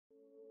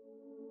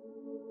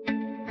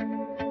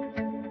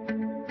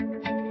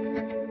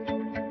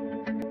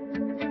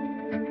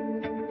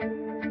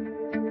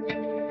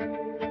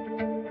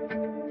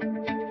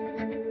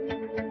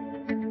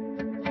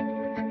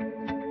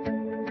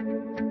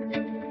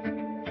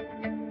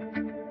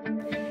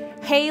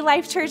Hey,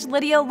 Life Church,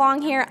 Lydia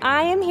Long here.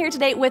 I am here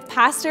today with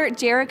Pastor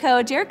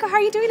Jericho. Jericho, how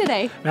are you doing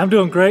today? I'm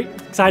doing great.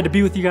 Excited to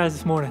be with you guys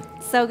this morning.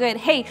 So good.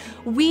 Hey,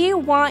 we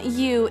want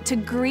you to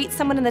greet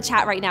someone in the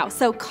chat right now.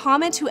 So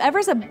comment,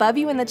 whoever's above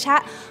you in the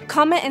chat,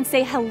 comment and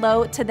say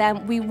hello to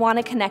them. We want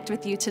to connect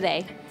with you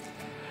today.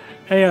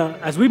 Hey,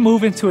 as we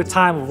move into a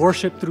time of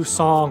worship through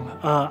song,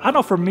 I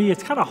know for me,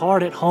 it's kind of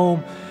hard at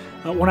home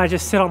when I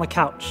just sit on the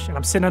couch and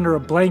I'm sitting under a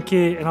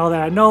blanket and all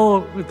that. I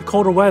know with the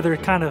colder weather,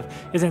 it kind of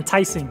is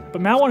enticing,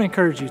 but man, I want to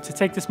encourage you to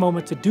take this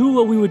moment to do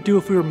what we would do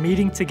if we were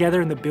meeting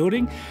together in the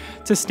building,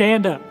 to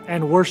stand up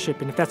and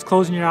worship. And if that's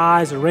closing your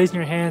eyes or raising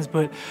your hands,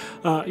 but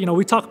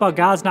we talk about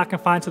God's not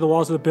confined to the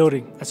walls of the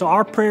building. And so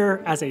our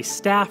prayer as a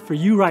staff for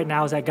you right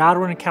now is that God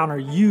will encounter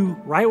you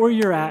right where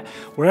you're at,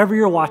 wherever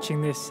you're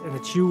watching this, and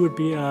that you would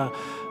be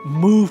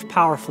moved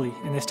powerfully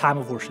in this time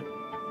of worship.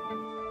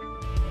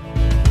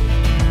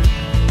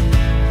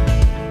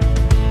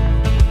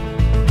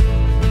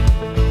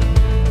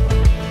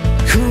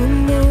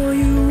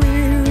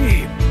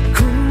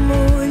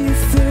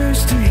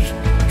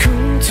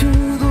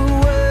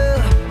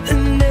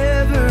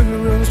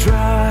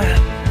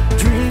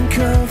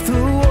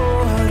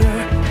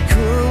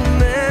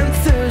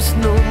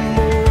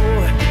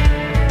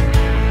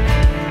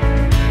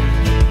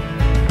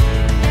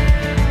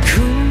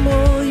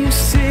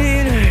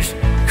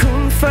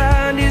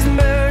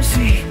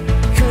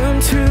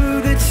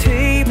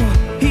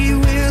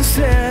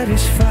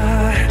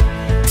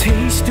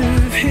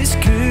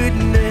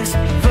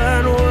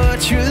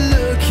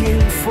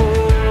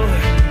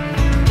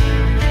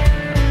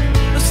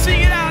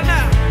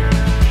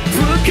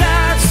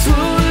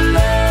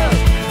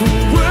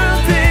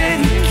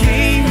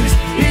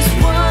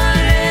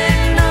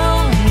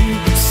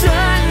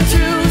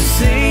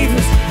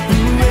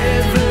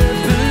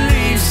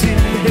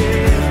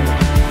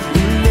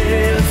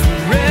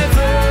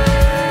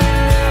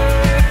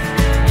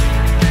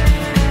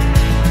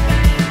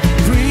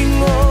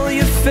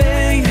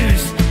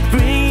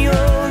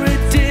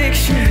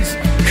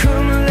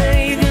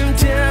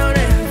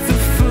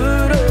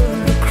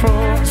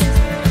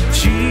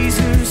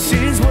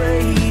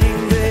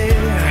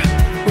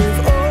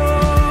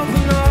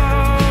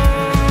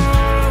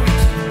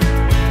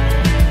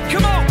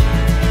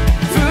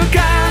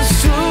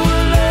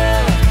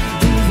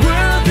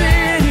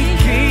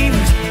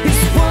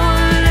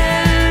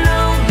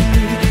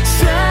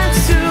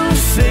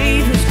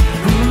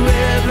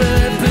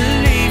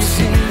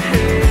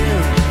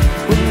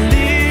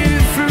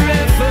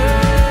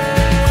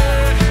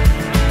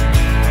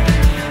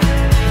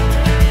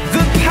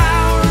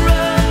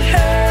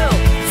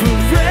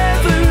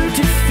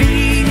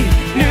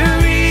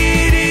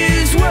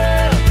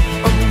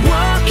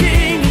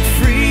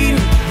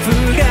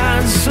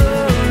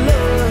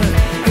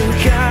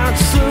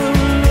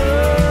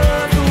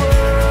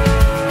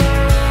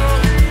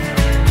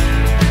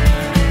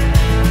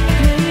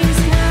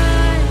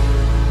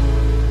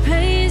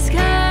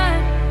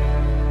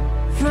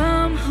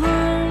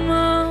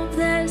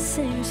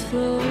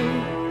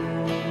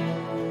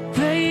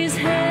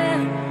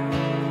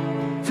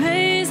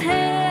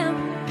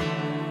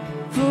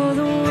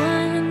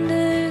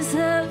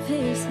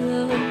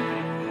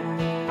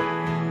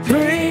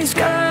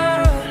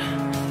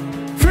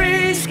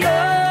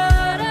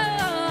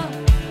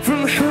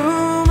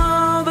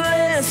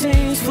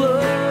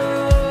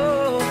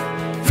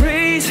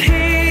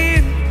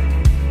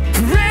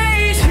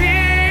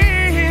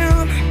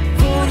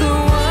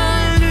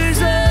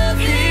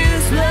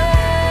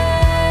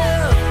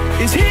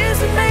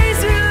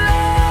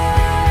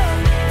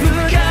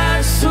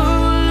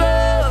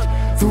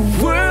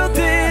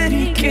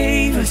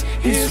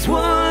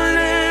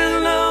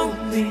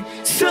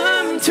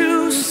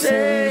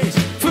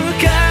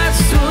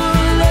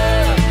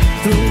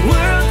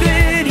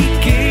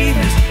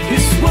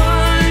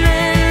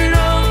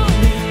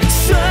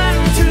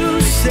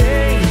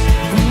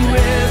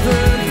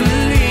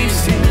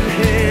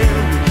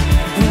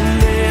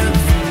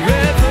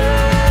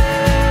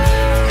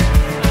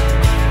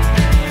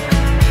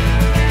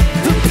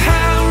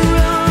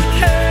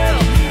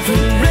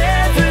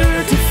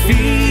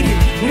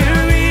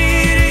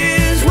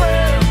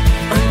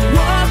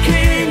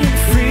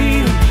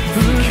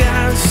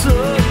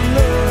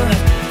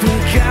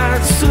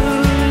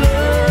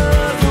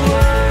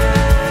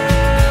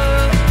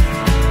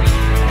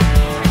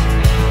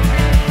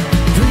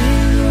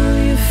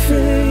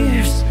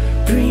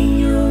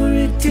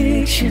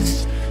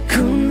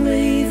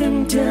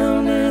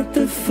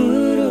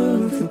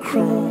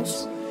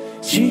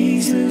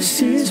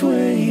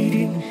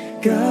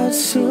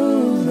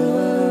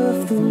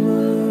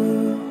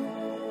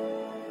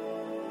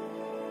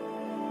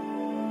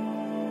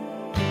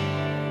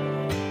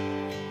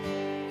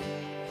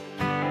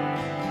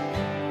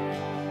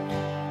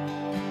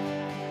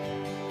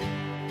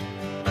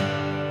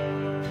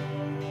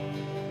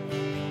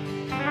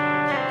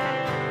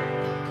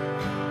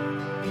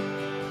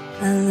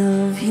 I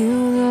love you,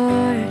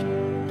 Lord,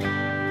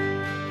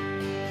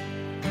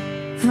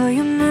 for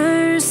your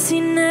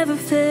mercy never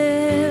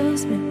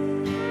fails me.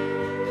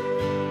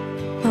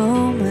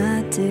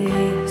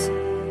 days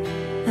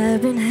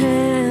I've been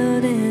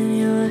held in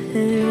your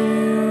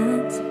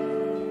hands.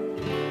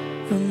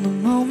 From the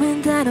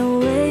moment that I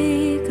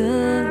wake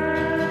up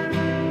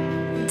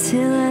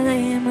until I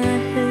lay my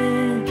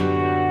head,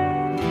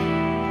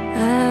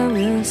 I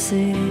will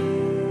sing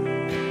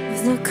of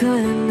the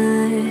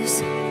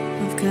goodness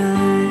of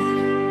God.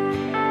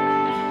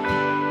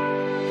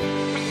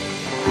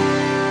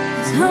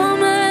 'Cause all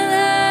my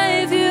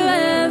life you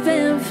have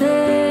been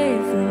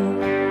faithful,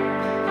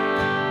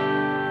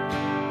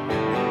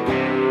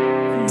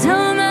 and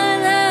all my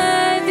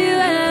life you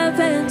have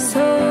been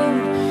so,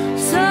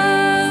 so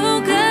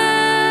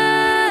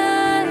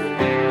good.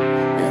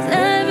 With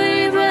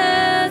every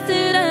breath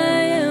that I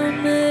am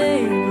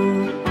able,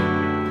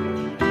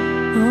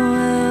 oh, I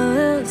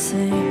will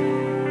sing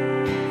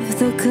of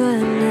the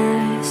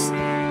goodness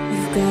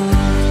of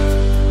God.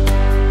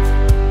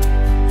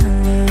 I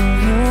love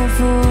your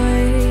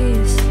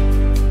voice.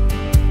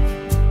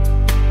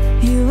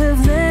 You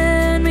have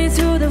led me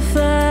through the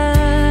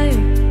fire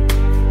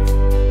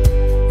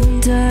and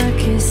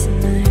darkest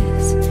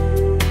nights.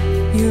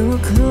 You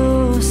were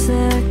close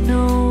like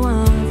no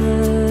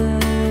other.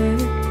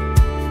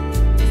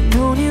 I've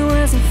known you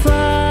as a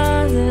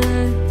father,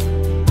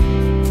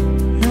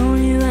 known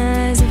you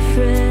as a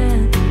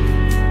friend,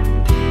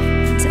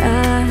 and I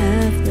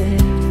have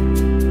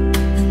lived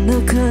in the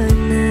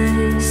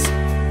goodness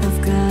of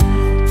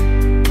God.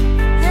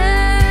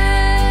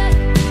 Yeah.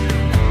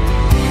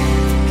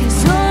 'Cause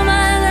all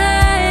my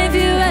life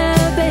you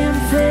have been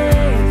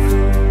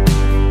faithful,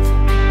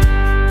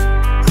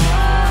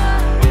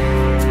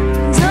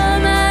 and all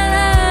my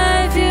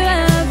life you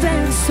have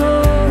been so,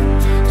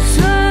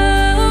 so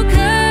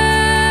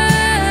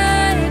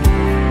good.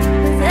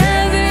 With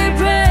every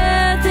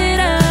breath that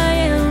I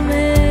am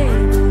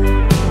able,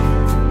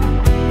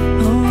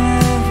 oh, I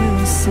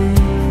will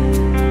sing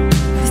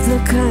of the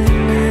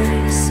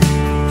goodness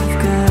of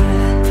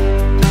God.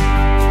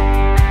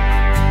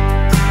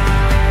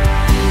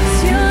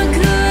 'Cause your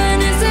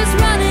goodness is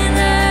running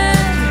after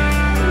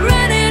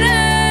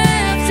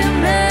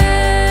me.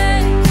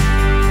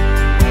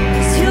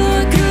 'Cause your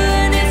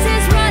goodness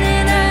is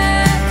running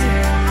after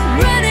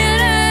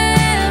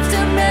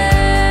me.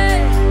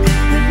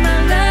 With my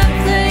life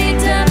laid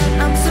down,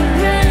 I'm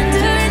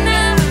surrendering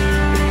now.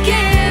 I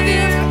give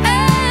you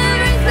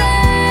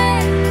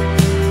everything.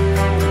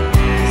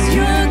 'Cause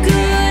your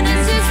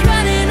goodness is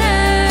running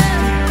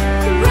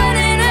after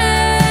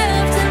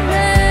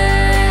me.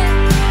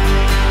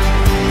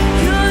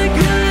 Your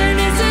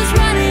goodness is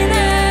running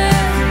after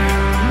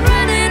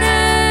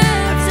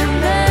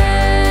me.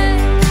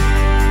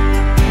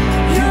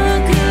 Your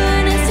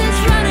goodness is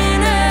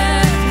running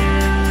after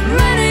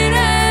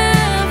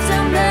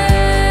me.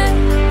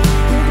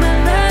 With my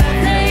life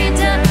laid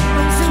down,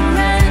 I'm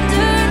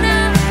surrendering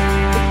now.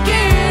 I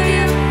give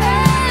you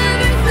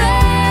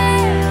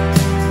everything.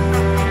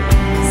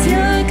 'Cause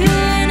your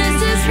goodness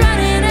is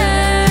running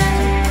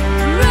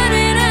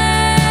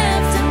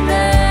after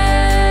me.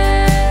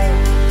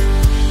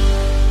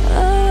 Oh.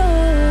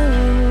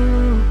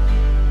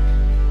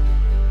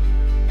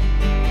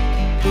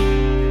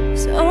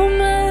 'Cause all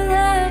my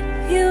life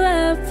you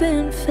have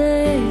been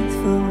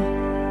faithful,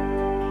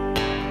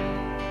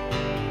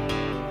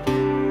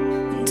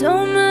 and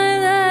all my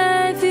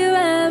life you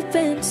have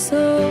been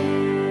so,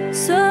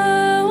 so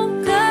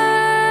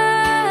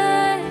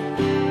good.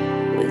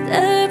 With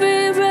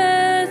every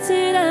breath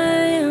that I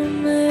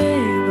am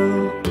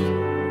able,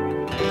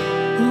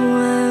 oh,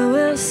 I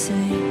will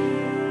sing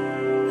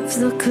of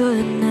the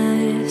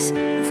goodness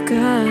of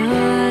God.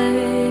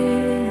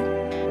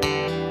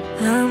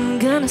 I'm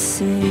gonna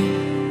sing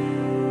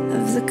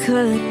of the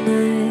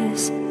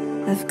goodness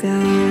of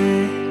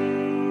God.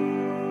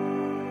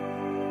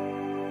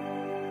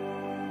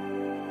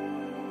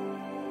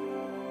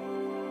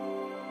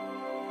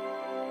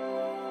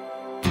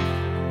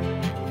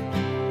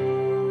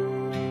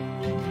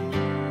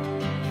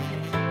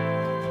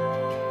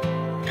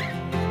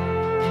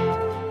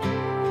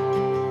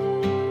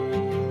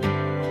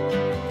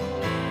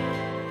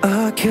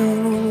 I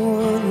count on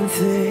one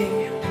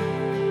thing: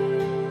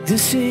 the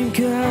same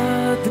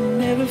God that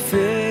never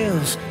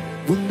fails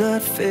will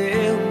not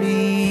fail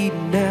me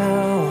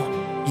now.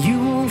 You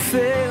won't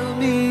fail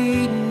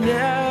me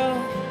now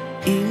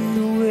in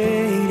the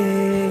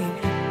waiting.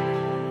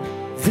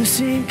 The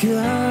same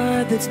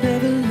God that's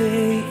never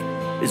late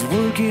is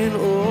working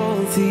all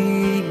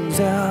things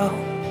out.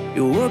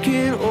 You're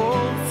working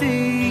all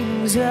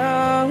things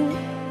out.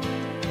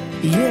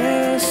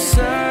 Yes,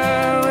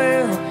 I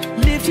will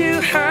lift you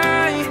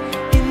high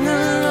in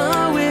the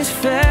lowest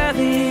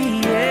valley.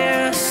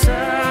 Yes, I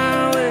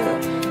will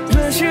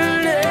bless your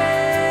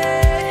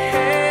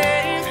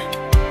name.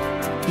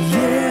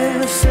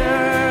 Yes, I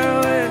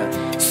will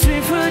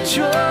sing for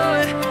joy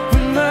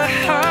when my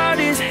heart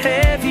is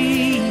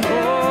heavy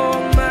all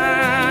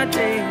my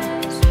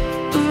days.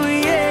 Ooh,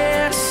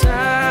 yes,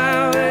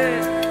 I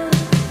will.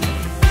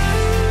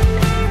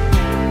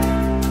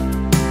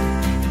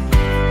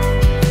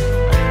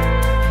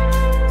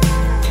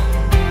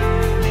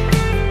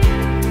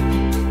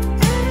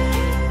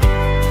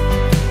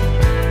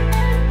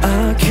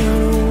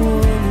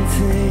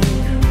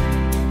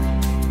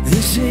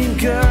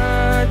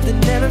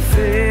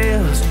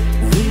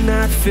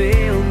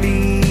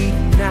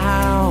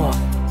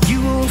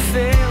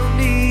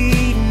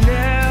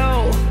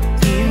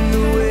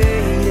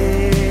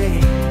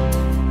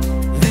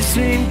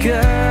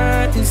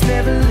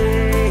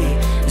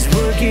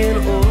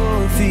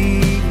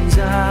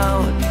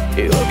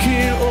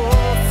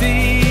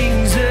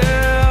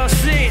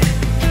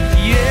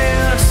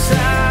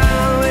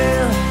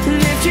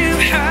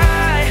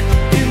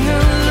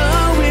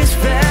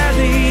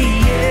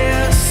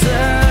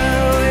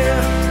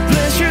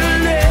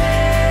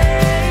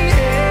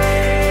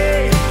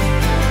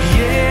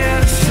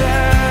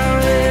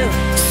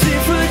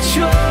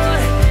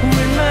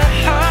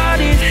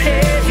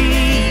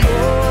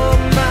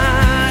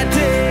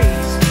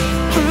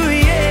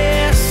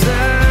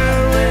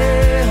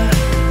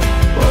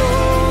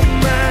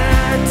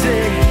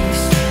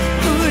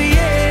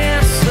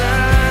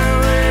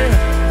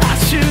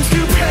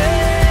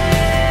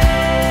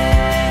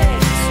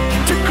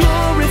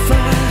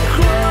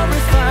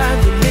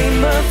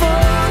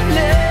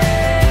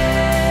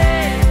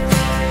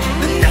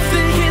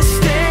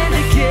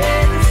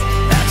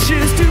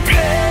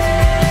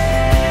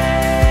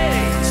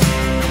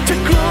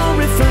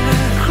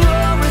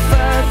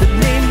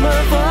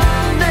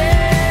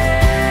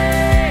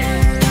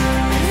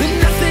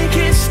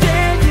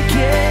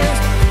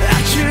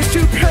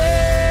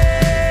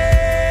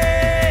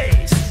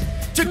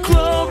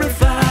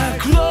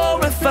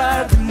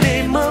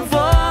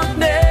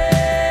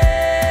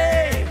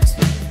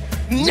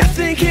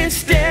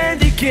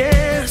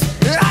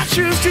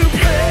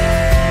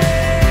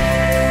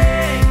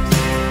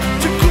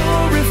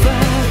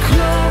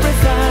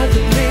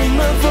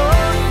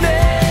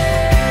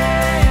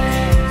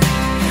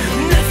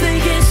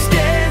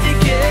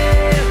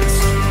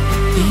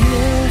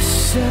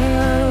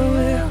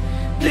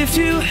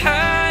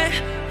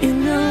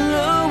 in the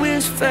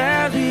lowest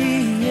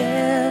valley.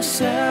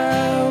 Yes,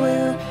 I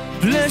will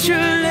bless your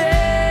name.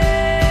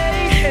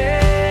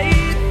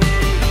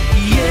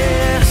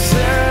 Yes,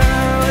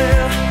 I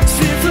will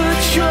sing for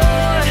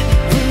joy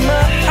when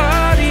my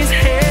heart is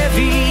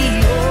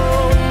heavy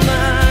all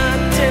my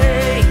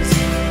days.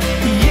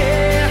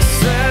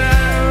 Yes, I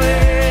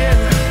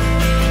will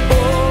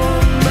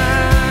all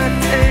my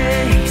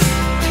days.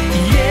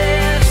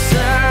 Yes, I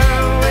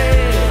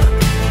will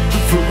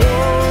for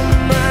all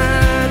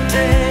my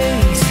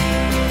days.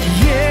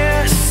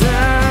 Yes, I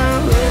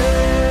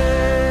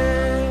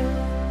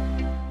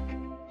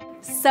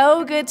will.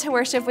 So good to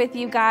worship with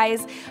you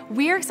guys.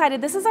 We're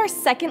excited. This is our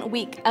second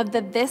week of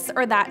the This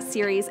or That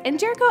series. And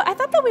Jericho, I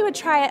thought that we would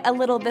try a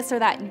little This or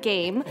That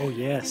game. Oh,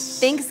 yes.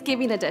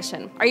 Thanksgiving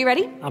edition. Are you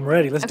ready? I'm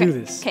ready. Let's do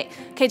this.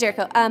 Okay,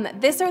 Jericho.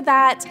 This or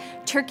that,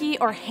 turkey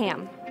or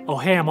ham? Oh,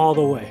 ham all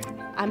the way.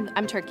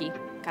 I'm turkey.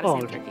 Gotta say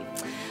I'm turkey.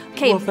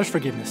 Okay. Well, there's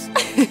forgiveness.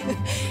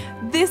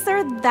 This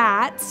or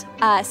that,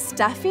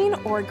 stuffing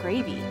or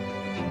gravy?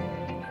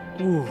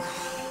 Ooh,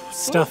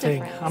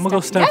 stuffing. Different. I'm going to go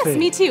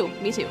stuffing. Yes,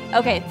 me too.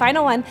 Okay,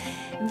 final one.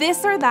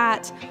 This or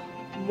that,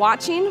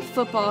 watching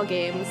football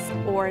games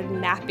or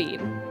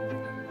napping?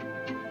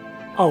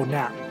 Oh,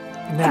 nap.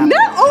 No?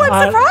 Oh,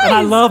 I'm surprised. And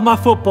I love my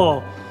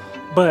football,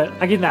 but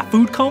I get in that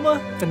food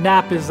coma. The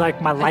nap is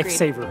like my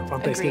lifesaver on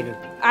Thanksgiving.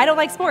 I don't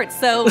like sports,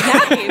 so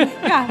napping.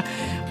 Yeah.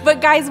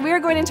 But guys, we're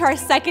going into our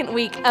second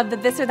week of the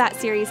This or That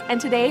series, and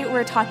today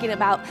we're talking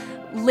about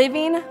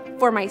living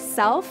for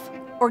myself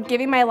or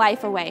giving my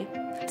life away.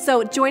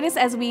 So join us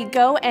as we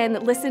go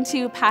and listen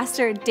to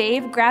Pastor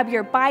Dave. Grab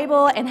your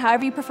Bible, and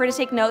however you prefer to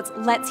take notes,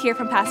 let's hear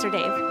from Pastor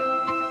Dave.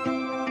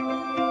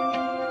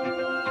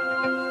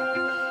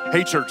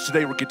 Hey church,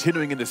 today we're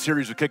continuing in the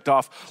series we kicked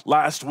off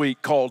last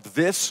week called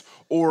This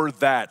or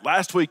That.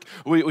 Last week,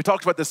 we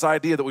talked about this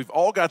idea that we've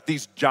all got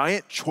these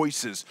giant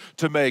choices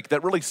to make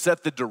that really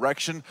set the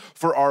direction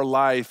for our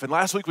life. And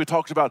last week we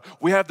talked about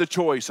we have the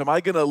choice. Am I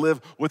going to live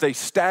with a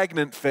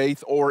stagnant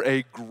faith or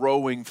a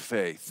growing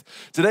faith?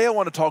 Today I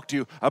want to talk to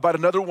you about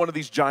another one of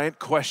these giant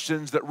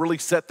questions that really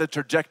set the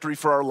trajectory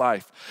for our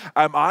life.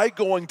 Am I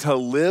going to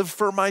live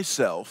for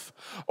myself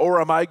or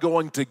am I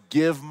going to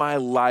give my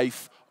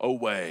life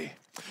away?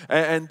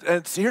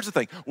 And see, here's the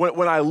thing.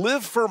 When I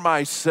live for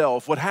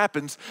myself, what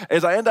happens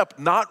is I end up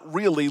not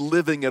really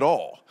living at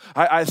all.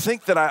 I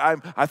think that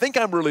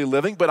I'm really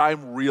living, but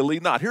I'm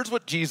really not. Here's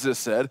what Jesus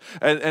said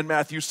in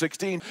Matthew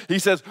 16. He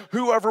says,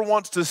 whoever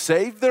wants to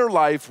save their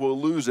life will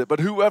lose it,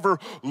 but whoever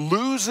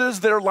loses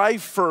their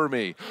life for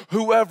me,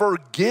 whoever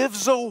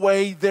gives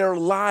away their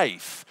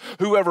life,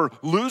 whoever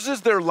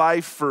loses their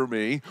life for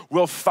me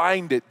will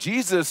find it.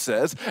 Jesus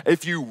says,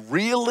 if you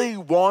really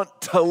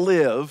want to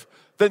live,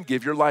 then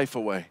give your life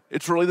away.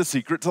 It's really the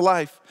secret to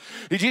life.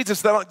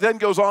 Jesus then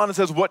goes on and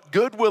says, what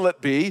good will it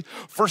be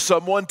for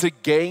someone to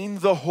gain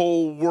the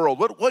whole world?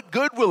 What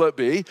good will it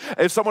be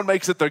if someone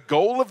makes it the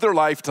goal of their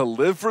life to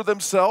live for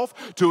themselves,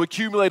 to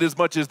accumulate as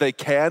much as they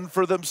can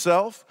for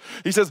themselves?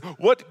 He says,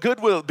 what good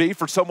will it be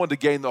for someone to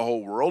gain the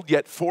whole world,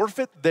 yet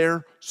forfeit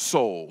their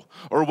soul?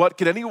 Or what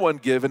can anyone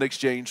give in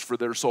exchange for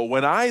their soul?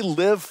 When I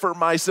live for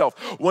myself,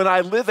 when I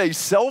live a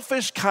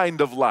selfish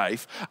kind of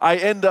life, I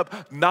end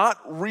up not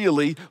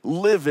really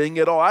living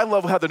at all. I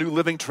love how the New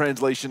Living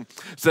Translation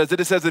says it.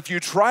 It says, if you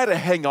try to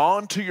hang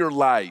on to your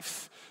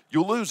life,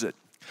 you'll lose it.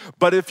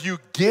 But if you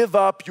give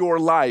up your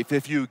life,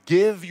 if you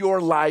give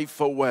your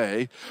life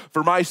away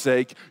for my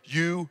sake,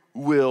 you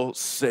will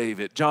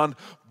save it. John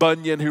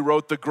Bunyan, who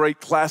wrote the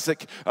great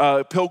classic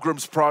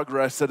Pilgrim's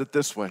Progress, said it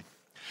this way.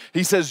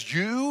 He says,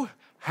 you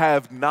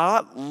have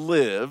not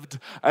lived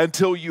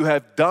until you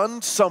have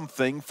done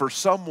something for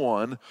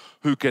someone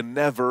who can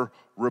never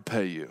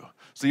repay you.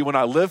 See, when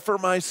I live for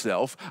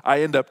myself,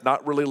 I end up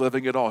not really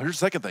living at all. Here's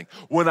the second thing.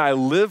 When I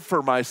live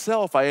for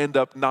myself, I end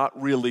up not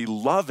really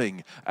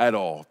loving at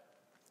all.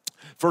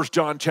 1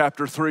 John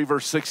chapter 3,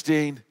 verse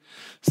 16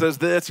 says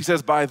this. He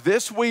says, by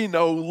this we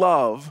know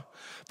love,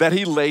 that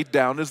he laid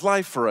down his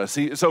life for us.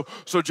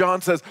 So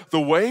John says,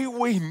 the way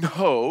we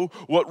know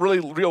what really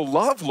real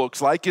love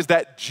looks like is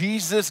that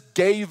Jesus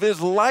gave his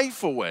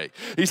life away.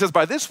 He says,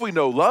 by this we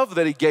know love,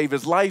 that he gave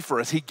his life for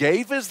us. He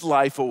gave his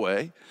life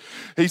away.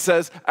 He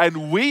says,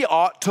 and we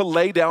ought to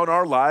lay down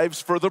our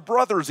lives for the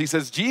brothers. He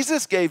says,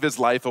 Jesus gave his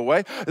life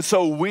away. And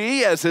so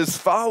we, as his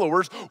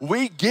followers,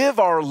 we give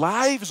our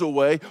lives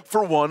away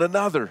for one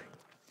another.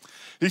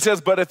 He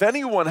says, but if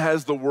anyone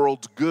has the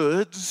world's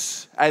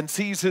goods and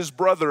sees his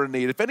brother in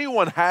need, if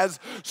anyone has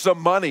some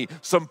money,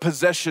 some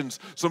possessions,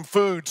 some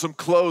food, some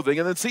clothing,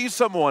 and then sees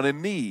someone in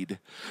need,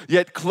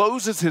 yet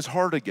closes his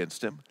heart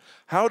against him,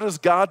 how does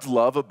God's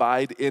love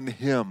abide in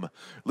him?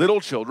 Little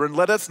children,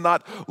 let us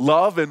not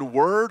love in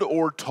word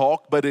or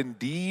talk, but in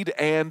deed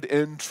and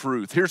in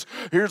truth.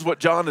 Here's what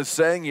John is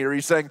saying here.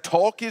 He's saying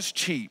talk is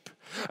cheap.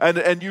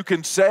 And you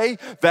can say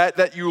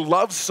that you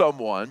love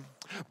someone,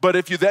 But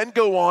if you then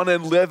go on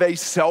and live a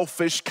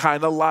selfish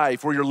kind of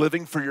life where you're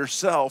living for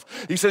yourself,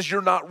 he says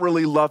you're not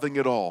really loving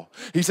at all.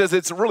 He says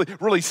it's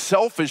really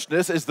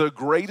selfishness is the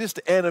greatest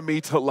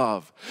enemy to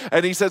love.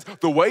 And he says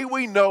the way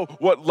we know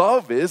what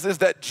love is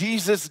that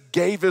Jesus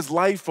gave his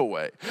life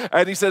away.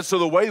 And he says, so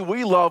the way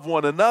we love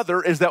one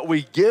another is that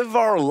we give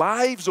our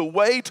lives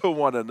away to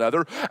one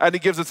another. And he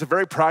gives us a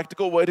very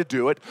practical way to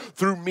do it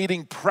through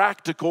meeting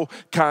practical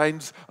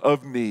kinds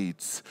of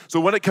needs. So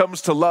when it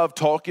comes to love,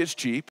 talk is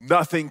cheap.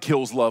 Nothing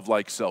kills love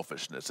like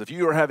selfishness. If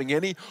you are having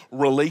any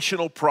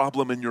relational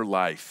problem in your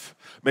life,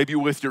 maybe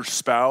with your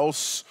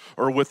spouse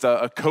or with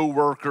a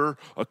coworker,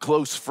 a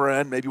close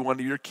friend, maybe one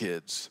of your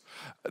kids,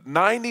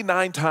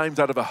 99 times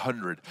out of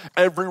 100,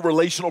 every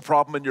relational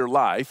problem in your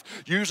life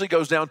usually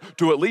goes down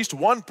to at least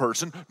one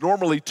person,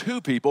 normally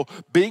two people,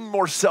 being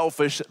more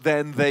selfish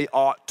than they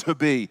ought to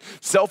be.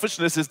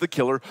 Selfishness is the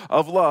killer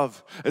of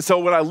love. And so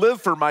when I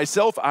live for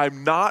myself,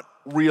 I'm not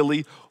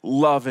really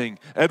loving.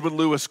 Edwin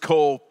Lewis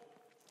Cole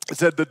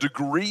said the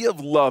degree of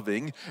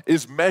loving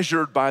is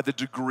measured by the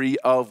degree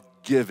of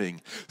giving.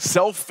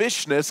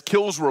 Selfishness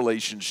kills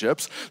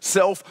relationships.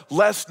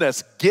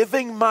 Selflessness,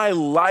 giving my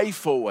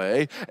life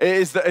away,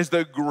 is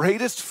the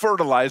greatest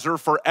fertilizer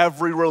for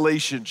every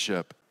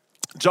relationship.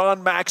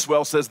 John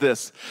Maxwell says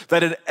this,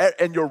 that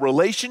in your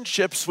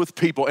relationships with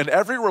people, in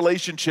every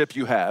relationship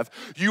you have,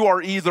 you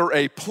are either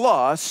a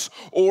plus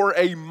or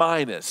a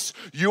minus.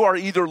 You are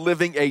either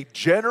living a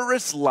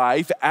generous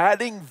life,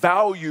 adding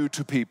value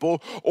to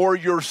people, or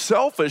you're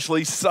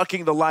selfishly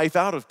sucking the life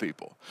out of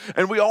people.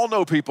 And we all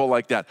know people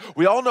like that.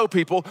 We all know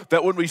people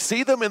that when we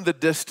see them in the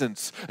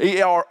distance,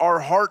 our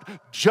heart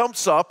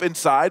jumps up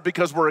inside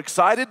because we're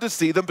excited to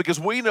see them,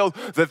 because we know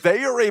that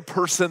they are a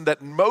person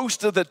that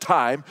most of the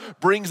time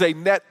brings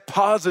a net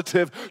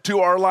positive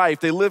to our life.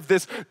 They live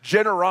this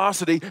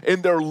generosity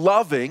in their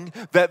loving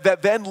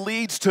that then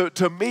leads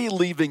to me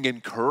leaving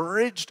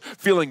encouraged,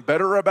 feeling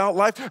better about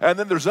life. And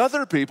then there's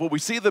other people, we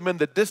see them in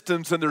the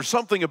distance, and there's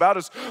something about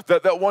us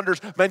that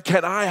wonders, man,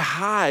 can I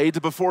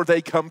hide before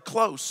they come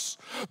close?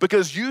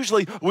 Because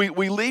usually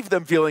we leave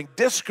them feeling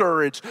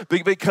discouraged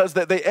because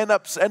they end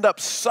up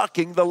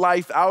sucking the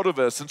life out of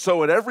us. And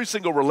so in every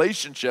single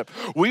relationship,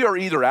 we are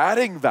either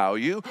adding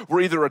value,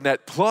 we're either a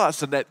net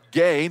plus, a net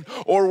gain,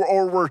 or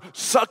we're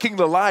sucking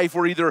the life,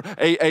 we're either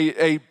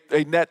a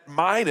net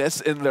minus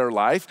in their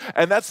life.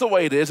 And that's the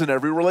way it is in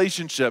every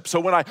relationship. So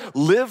when I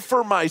live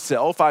for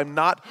myself, I'm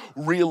not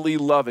really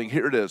loving.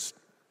 Here it is.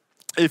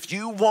 If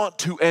you want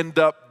to end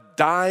up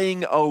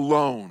dying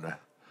alone,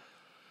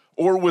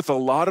 or with a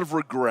lot of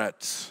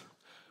regrets,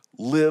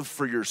 live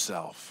for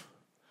yourself.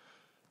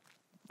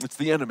 It's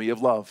the enemy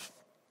of love.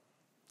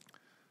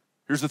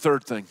 Here's the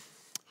third thing.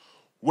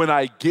 When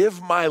I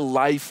give my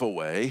life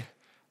away,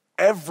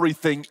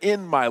 everything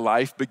in my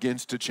life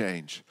begins to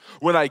change.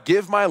 When I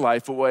give my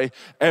life away,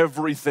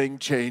 everything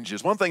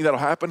changes. One thing that'll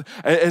happen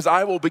is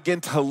I will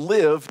begin to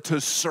live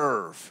to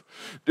serve.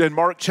 In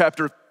Mark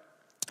chapter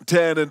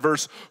 10 and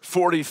verse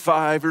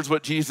 45, here's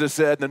what Jesus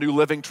said in the New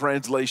Living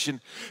Translation.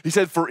 He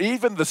said, for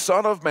even the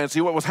Son of Man,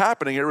 see what was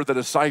happening here with the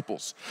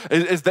disciples,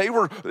 is they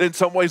were in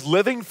some ways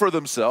living for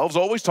themselves,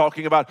 always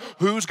talking about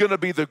who's going to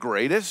be the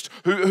greatest,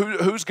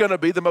 who's going to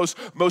be the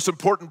most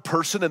important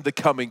person in the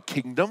coming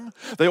kingdom.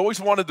 They always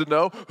wanted to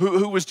know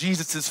who was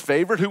Jesus'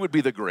 favorite, who would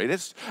be the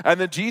greatest. And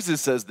then Jesus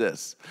says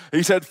this.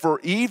 He said, for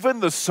even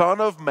the Son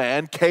of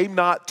Man came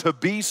not to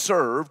be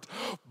served,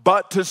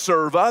 but to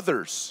serve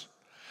others,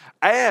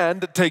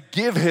 and to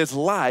give his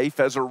life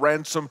as a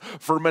ransom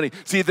for many.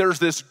 See, there's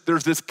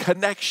this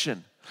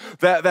connection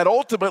that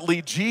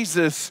ultimately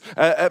Jesus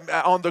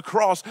on the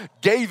cross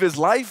gave his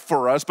life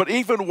for us, but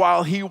even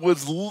while he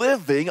was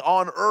living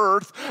on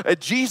earth,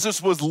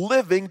 Jesus was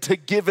living to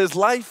give his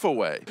life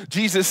away.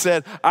 Jesus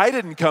said, I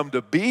didn't come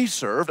to be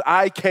served,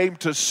 I came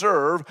to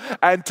serve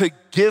and to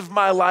give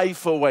my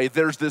life away.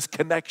 There's this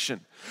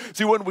connection.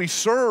 See, when we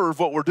serve,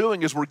 what we're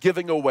doing is we're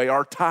giving away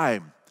our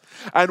time.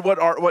 And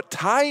what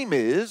time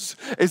is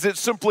it's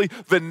simply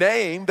the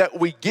name that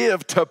we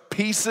give to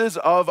pieces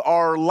of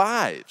our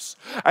lives.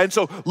 And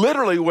so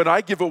literally when I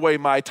give away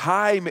my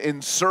time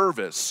in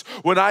service,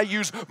 when I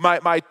use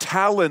my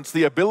talents,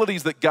 the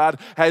abilities that God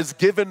has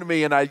given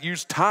me, and I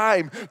use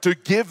time to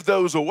give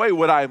those away,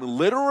 what I'm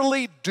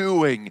literally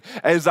doing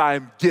is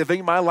I'm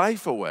giving my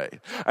life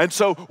away. And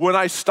so when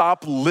I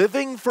stop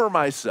living for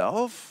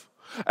myself,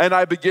 and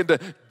I begin to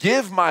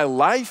give my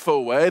life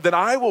away, then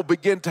I will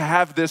begin to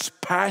have this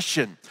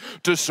passion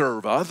to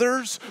serve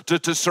others,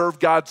 to serve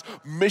God's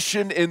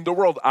mission in the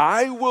world.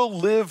 I will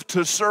live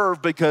to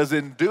serve because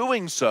in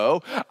doing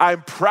so,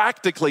 I'm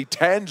practically,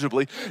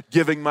 tangibly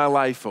giving my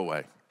life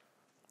away.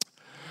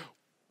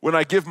 When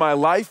I give my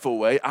life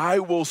away, I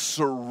will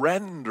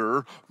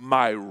surrender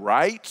my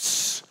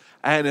rights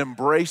and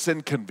embrace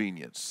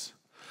inconvenience.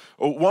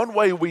 one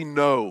way we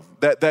know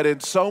that in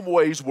some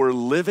ways we're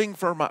living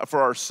for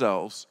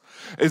ourselves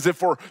is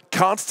if we're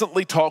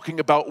constantly talking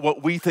about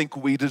what we think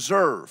we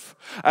deserve,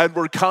 and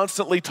we're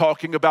constantly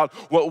talking about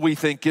what we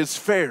think is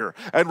fair,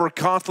 and we're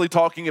constantly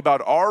talking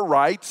about our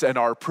rights and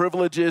our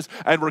privileges,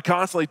 and we're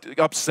constantly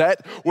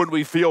upset when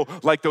we feel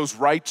like those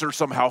rights are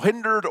somehow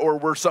hindered, or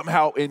we're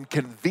somehow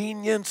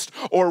inconvenienced,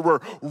 or we're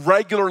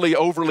regularly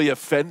overly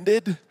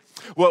offended.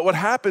 What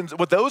happens,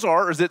 what those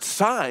are, is it's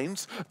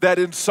signs that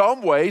in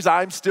some ways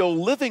I'm still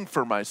living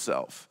for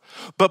myself.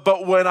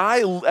 But when I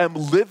am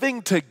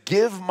living to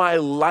give my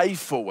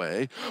life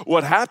away,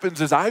 what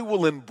happens is I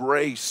will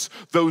embrace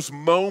those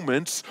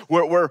moments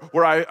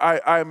where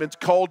I'm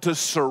called to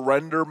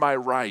surrender my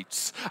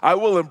rights. I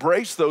will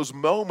embrace those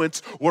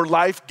moments where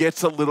life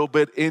gets a little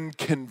bit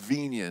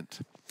inconvenient.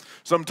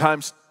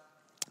 Sometimes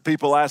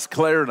people ask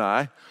Claire and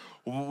I,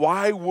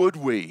 why would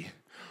we?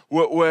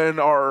 When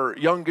our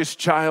youngest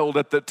child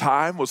at the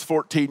time was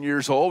 14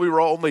 years old, we were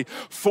only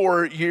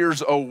 4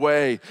 years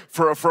away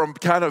from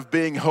kind of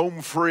being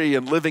home free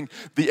and living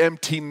the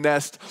empty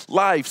nest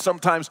life.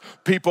 Sometimes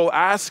people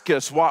ask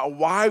us,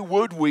 why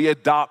would we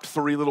adopt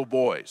 3 little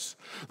boys?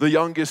 The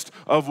youngest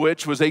of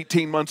which was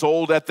 18 months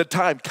old at the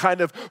time,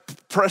 kind of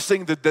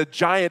pressing the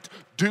giant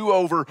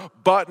do-over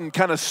button,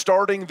 kind of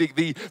starting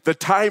the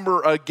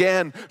timer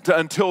again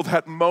until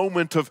that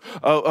moment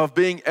of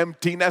being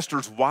empty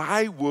nesters.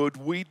 Why would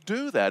we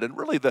do that? And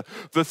really,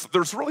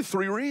 there's really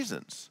 3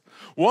 reasons.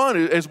 One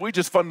is we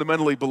just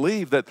fundamentally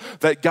believe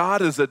that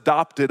God has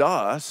adopted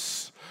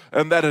us,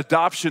 and that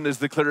adoption is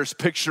the clearest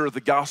picture of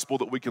the gospel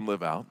that we can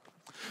live out.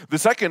 The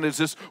second is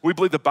this: we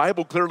believe the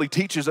Bible clearly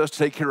teaches us to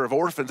take care of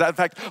orphans. In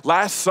fact,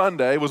 last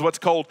Sunday was what's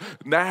called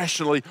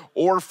nationally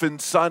Orphan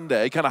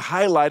Sunday, kind of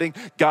highlighting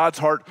God's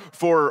heart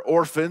for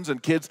orphans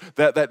and kids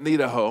that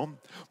need a home.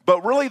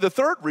 But really the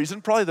third reason,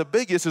 probably the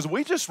biggest, is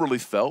we just really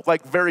felt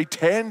like very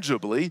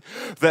tangibly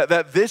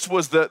that this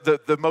was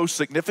the most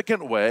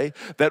significant way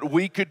that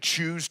we could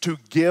choose to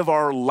give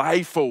our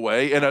life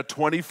away in a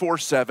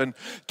 24/7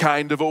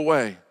 kind of a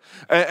way.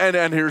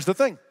 And here's the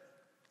thing.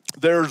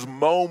 There's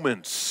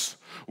moments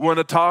when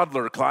a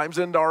toddler climbs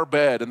into our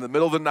bed in the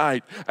middle of the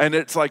night and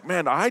it's like,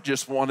 man, I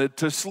just wanted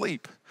to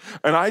sleep.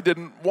 And I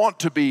didn't want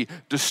to be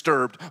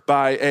disturbed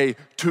by a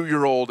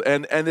 2-year-old.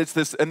 And there's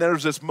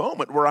this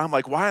moment where I'm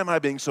like, why am I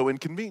being so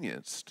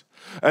inconvenienced?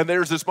 And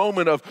there's this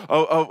moment of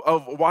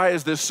why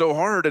is this so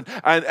hard?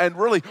 And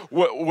really,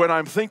 when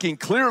I'm thinking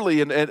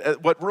clearly, and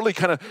what really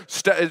kind of,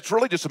 it's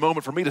really just a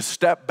moment for me to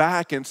step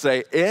back and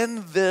say,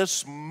 in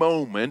this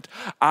moment,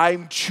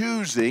 I'm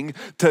choosing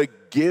to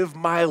give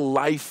my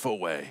life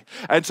away.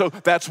 And so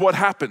that's what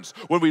happens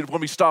when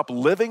we stop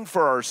living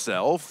for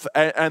ourselves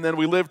and then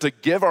we live to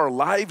give our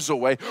lives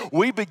away.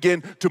 We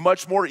begin to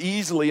much more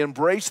easily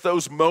embrace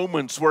those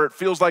moments where it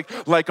feels like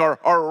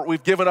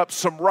we've given up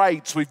some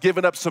rights, we've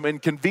given up some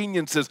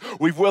inconveniences,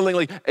 we've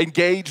willingly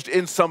engaged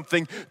in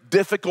something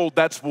difficult.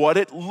 That's what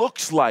it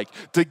looks like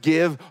to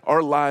give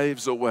our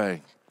lives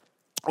away.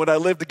 When I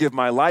live to give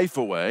my life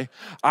away,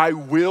 I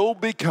will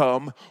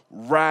become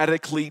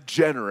radically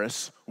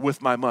generous with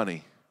my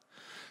money.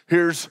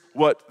 Here's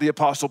what the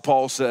Apostle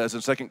Paul says in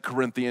 2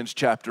 Corinthians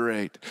chapter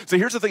 8. See,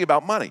 here's the thing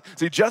about money.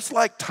 See, just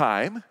like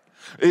time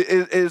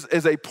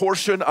is a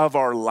portion of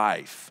our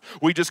life.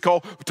 We just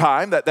call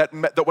time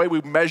the way we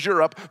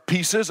measure up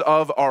pieces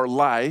of our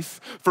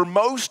life. For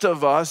most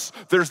of us,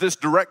 there's this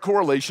direct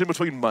correlation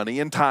between money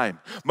and time.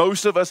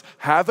 Most of us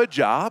have a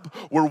job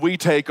where we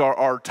take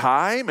our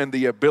time and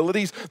the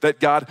abilities that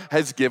God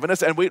has given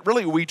us, and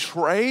we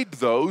trade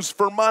those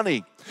for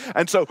money.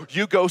 And so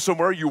you go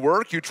somewhere, you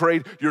work, you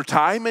trade your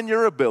time and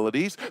your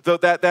abilities,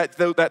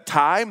 that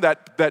time,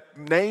 that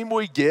name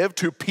we give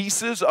to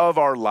pieces of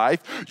our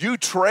life, you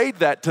trade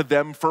that to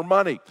them for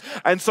money.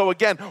 And so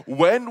again,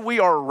 when we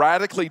are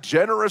radically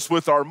generous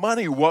with our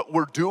money, what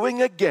we're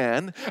doing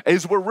again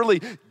is we're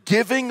really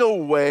giving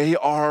away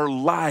our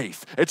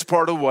life. It's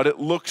part of what it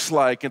looks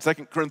like. In 2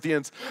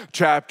 Corinthians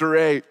chapter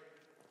 8,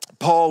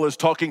 Paul is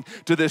talking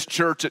to this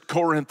church at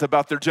Corinth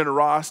about their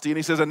generosity, and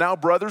he says, and now,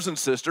 brothers and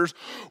sisters,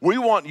 we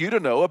want you to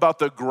know about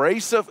the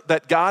grace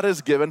that God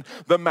has given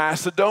the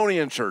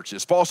Macedonian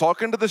churches. Paul's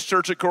talking to this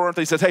church at Corinth.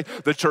 He says, hey,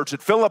 the church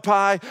at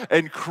Philippi,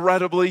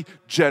 incredibly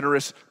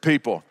generous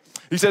people.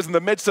 He says, in the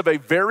midst of a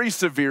very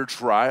severe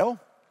trial,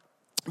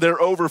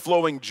 their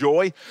overflowing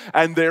joy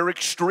and their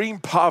extreme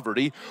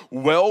poverty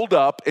welled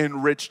up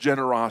in rich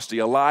generosity.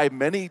 A lie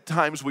many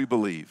times we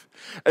believe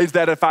is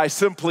that if I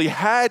simply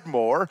had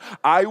more,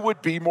 I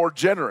would be more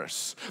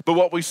generous. But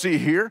what we see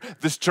here,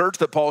 this church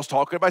that Paul's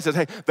talking about, says,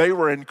 hey, they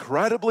were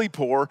incredibly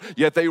poor,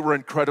 yet they were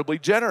incredibly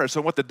generous.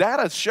 And what the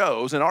data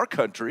shows in our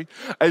country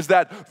is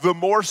that the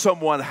more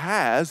someone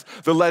has,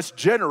 the less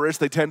generous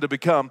they tend to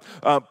become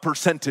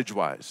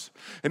percentage-wise.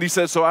 And he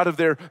says, so out of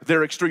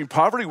their extreme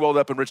poverty welled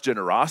up in rich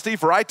generosity,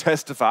 for For I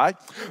testify,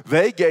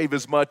 they gave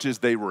as much as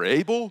they were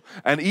able,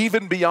 and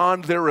even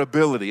beyond their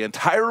ability,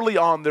 entirely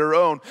on their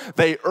own.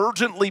 They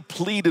urgently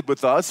pleaded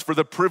with us for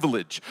the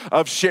privilege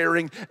of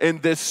sharing in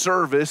this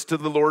service to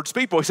the Lord's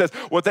people. He says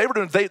what they were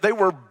doing, they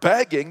were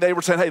begging, they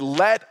were saying, hey,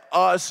 let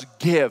us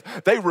give.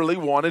 They really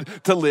wanted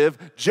to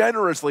live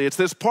generously. It's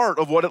this part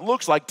of what it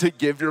looks like to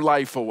give your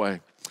life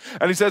away.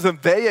 And he says, and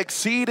they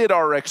exceeded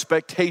our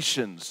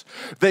expectations.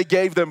 They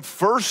gave themselves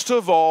first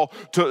of all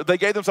to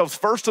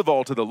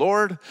the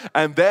Lord,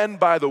 and then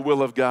by the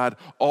will of God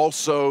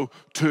also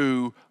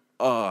to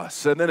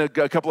us. And then a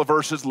couple of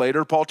verses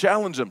later, Paul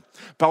challenges them.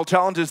 Paul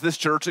challenges this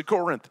church at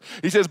Corinth.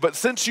 He says, but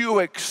since you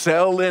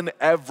excel in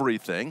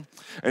everything,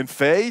 in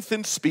faith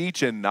and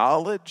speech and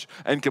knowledge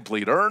and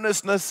complete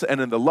earnestness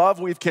and in the love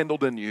we've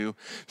kindled in you,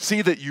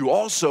 see that you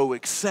also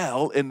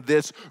excel in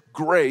this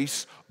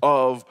grace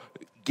of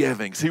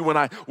giving. See, when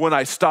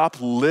I stop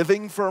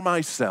living for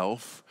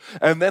myself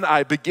and then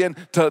I begin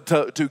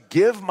to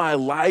give my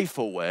life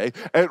away,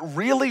 it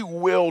really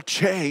will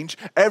change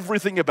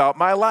everything about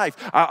my life.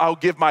 I'll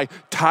give my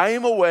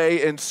time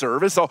away in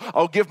service.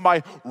 I'll give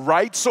my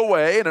rights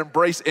away and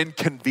embrace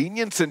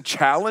inconvenience and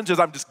challenge as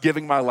I'm just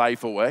giving my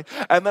life away.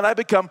 And then I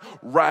become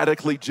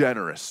radically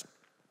generous.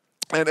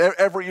 And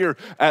every year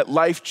at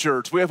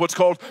LifeChurch, we have what's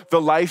called the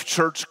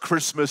LifeChurch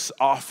Christmas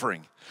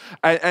offering.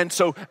 And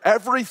so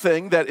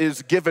everything that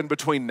is given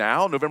between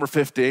now, November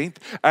 15th,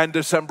 and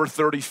December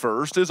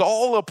 31st is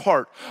all a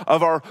part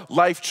of our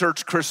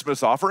LifeChurch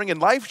Christmas offering.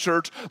 And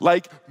LifeChurch,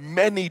 like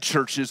many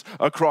churches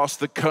across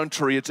the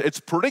country, it's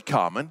pretty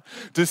common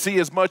to see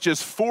as much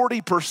as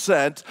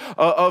 40%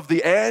 of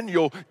the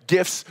annual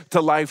gifts to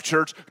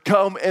LifeChurch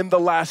come in the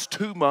last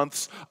 2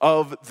 months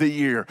of the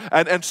year.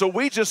 And so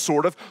we just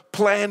sort of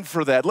plan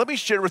for that. Let me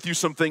share with you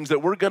some things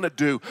that we're going to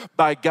do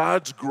by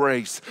God's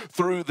grace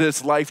through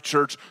this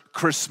LifeChurch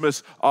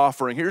Christmas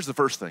offering. Here's the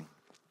first thing.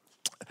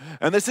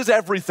 And this is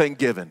everything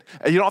given.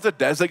 And you don't have to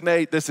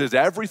designate. This is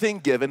everything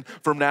given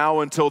from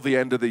now until the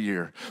end of the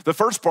year. The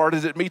first part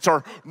is it meets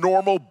our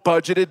normal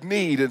budgeted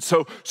need. And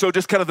so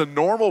just kind of the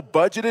normal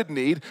budgeted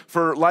need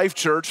for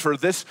LifeChurch for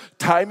this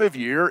time of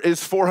year is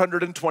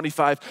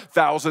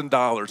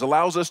 $425,000.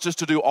 Allows us just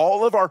to do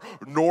all of our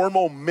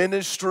normal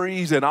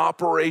ministries and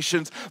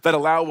operations that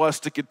allow us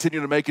to continue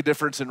to make a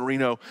difference in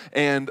Reno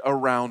and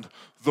around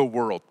the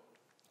world.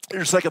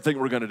 Here's the second thing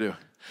we're going to do.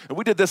 And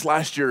we did this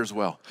last year as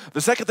well. The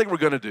second thing we're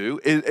going to do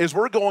is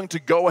we're going to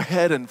go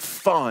ahead and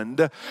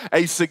fund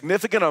a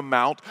significant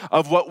amount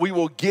of what we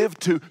will give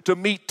to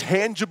meet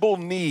tangible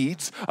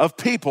needs of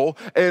people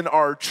in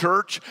our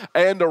church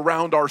and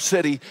around our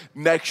city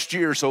next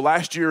year. So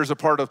last year, as a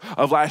part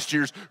of last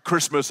year's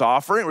Christmas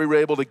offering, we were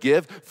able to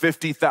give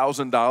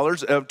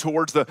 $50,000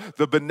 towards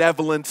the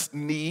benevolence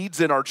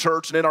needs in our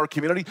church and in our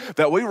community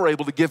that we were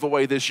able to give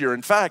away this year.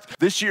 In fact,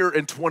 this year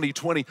in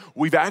 2020,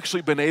 we've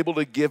actually been able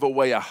to give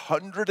away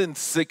 $106,000.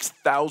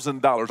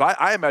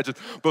 I imagine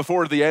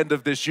before the end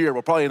of this year,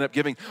 we'll probably end up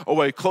giving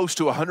away close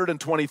to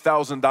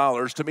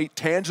 $120,000 to meet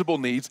tangible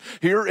needs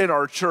here in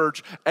our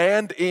church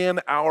and in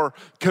our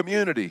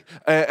community.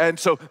 And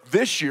so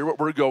this year, what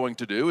we're going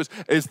to do is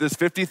this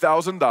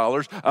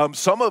 $50,000.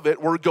 Some of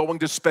it we're going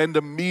to spend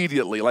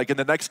immediately, like in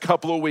the next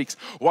couple of weeks.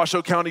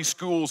 Washoe County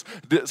school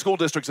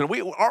districts, and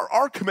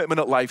our commitment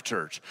at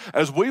LifeChurch,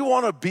 as we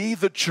want to be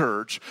the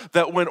church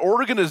that when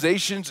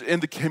organizations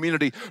in the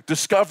community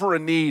discover a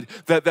need,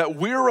 that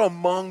we're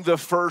among the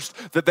first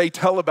that they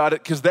tell about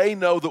it because they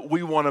know that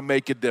we want to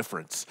make a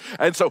difference.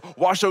 And so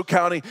Washoe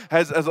County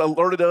has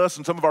alerted us,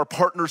 and some of our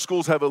partner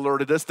schools have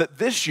alerted us that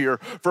this year,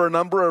 for a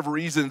number of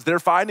reasons, they're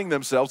finding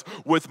themselves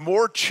with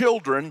more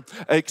children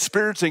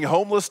experiencing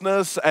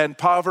homelessness and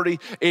poverty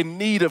in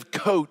need of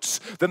coats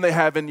than they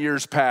have in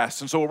years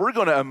past. And so what we're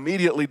going to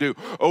immediately do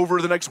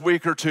over the next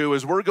week or two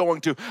is we're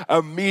going to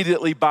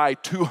immediately buy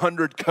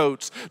 200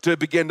 coats to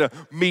begin to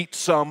meet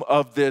some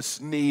of this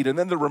need. And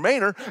then the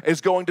remainder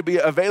is going to be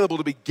available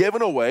to be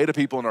given away to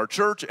people in our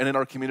church and in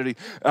our community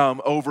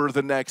over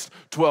the next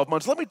 12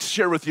 months. Let me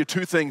share with you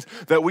two things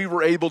that we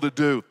were able to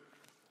do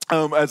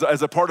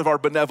as a part of our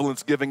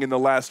benevolence giving in the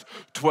last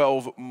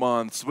 12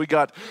 months. We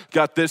got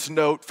this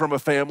note from a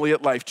family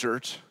at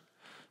LifeChurch.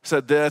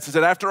 Said this. It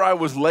said, after I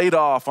was laid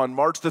off on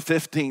March the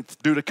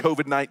 15th due to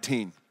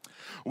COVID-19,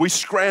 we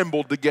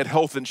scrambled to get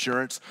health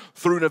insurance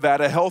through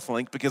Nevada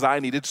HealthLink because I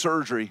needed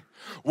surgery.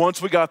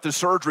 Once we got the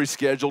surgery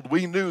scheduled,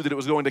 we knew that it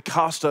was going to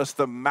cost us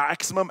the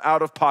maximum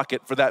out of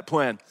pocket for that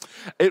plan.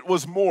 It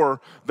was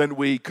more than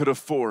we could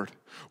afford.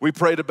 We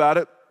prayed about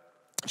it,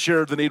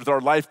 shared the need with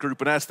our life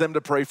group, and asked them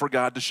to pray for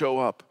God to show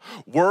up.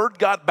 Word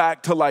got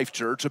back to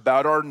LifeChurch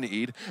about our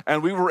need,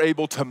 and we were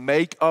able to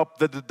make up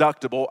the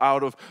deductible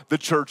out of the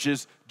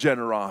church's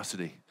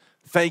generosity.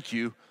 Thank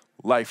you,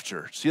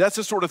 LifeChurch. See, that's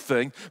the sort of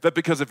thing that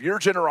because of your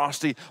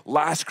generosity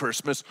last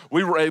Christmas,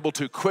 we were able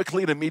to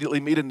quickly and immediately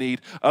meet a need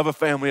of a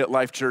family at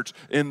LifeChurch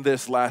in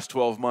this last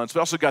 12 months. We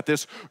also got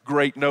this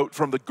great note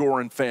from the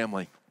Gorin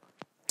family.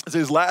 It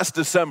says, last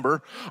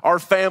December, our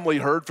family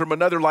heard from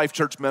another Life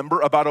Church member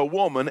about a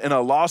woman in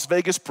a Las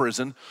Vegas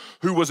prison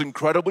who was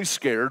incredibly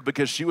scared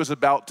because she was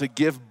about to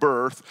give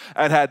birth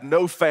and had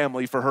no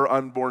family for her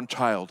unborn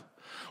child.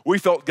 We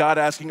felt God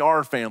asking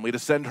our family to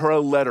send her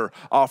a letter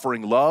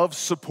offering love,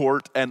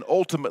 support, and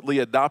ultimately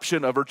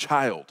adoption of her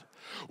child.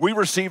 We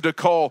received a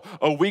call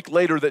a week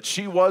later that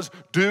she was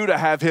due to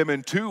have him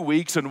in 2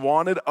 weeks and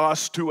wanted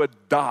us to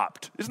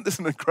adopt. Isn't this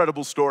an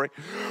incredible story?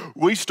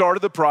 We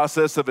started the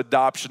process of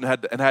adoption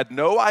and had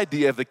no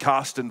idea of the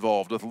cost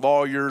involved with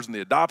lawyers and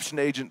the adoption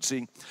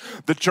agency.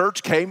 The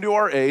church came to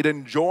our aid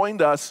and joined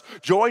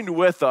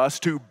with us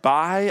to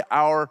buy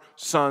our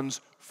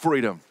son's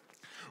freedom.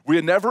 We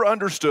had never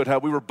understood how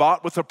we were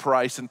bought with a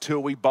price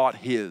until we bought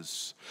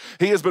his.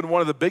 He has been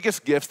one of the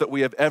biggest gifts that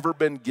we have ever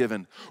been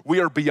given. We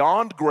are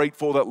beyond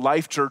grateful that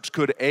Life Church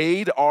could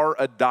aid our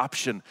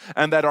adoption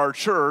and that our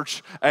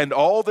church and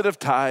all that have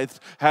tithed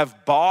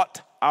have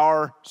bought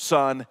our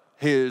son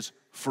his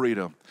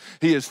freedom.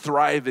 He is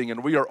thriving,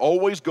 and we are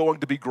always going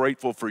to be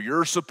grateful for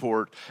your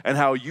support and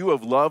how you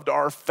have loved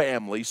our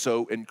family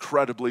so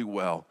incredibly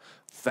well.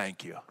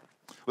 Thank you.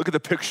 Look at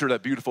the picture of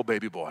that beautiful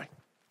baby boy.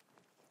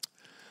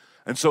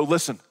 And so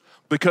listen,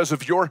 because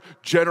of your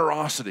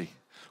generosity,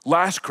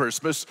 last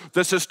Christmas,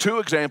 this is two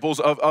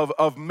examples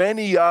of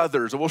many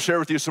others, and we'll share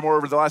with you some more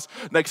over the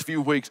next few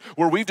weeks,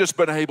 where we've just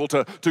been able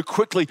to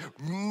quickly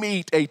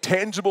meet a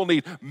tangible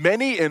need,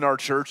 many in our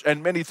church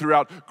and many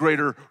throughout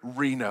greater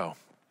Reno.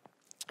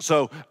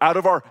 So out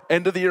of our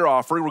end of the year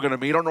offering, we're going to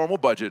meet our normal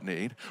budget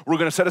need. We're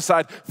going to set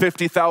aside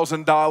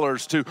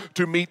 $50,000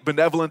 to meet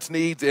benevolence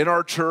needs in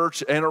our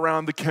church and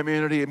around the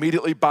community,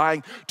 immediately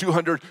buying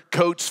 200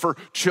 coats for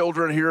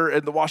children here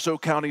in the Washoe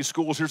County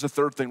schools. Here's the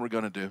third thing we're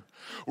going to do.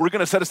 We're going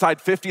to set aside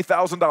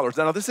 $50,000.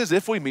 Now this is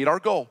if we meet our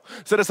goal.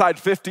 Set aside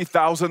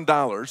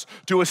 $50,000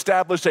 to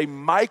establish a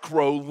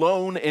micro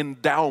loan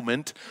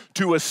endowment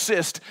to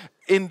assist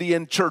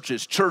Indian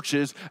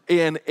churches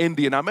in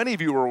India. Now, many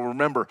of you will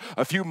remember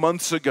a few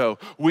months ago,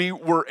 we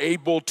were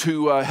able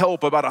to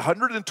help about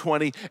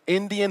 120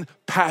 Indian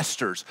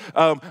pastors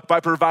by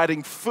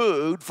providing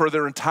food for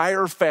their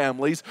entire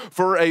families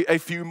for a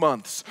few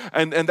months.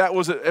 And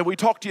we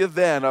talked to you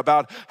then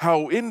about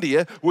how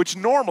India, which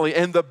normally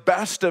in the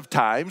best of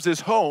times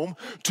is home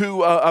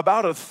to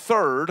about a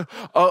third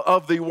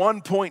of the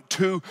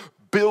 1.2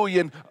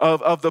 billion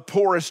of the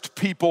poorest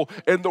people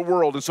in the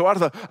world. And so out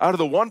of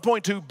the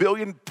 1.2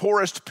 billion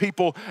poorest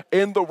people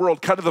in the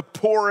world, kind of the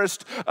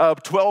poorest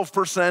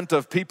 12%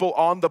 of people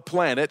on the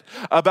planet,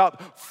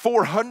 about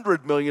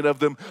 400 million of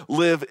them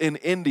live in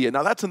India.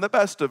 Now that's in the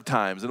best of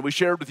times. And we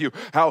shared with you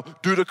how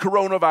due to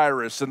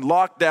coronavirus and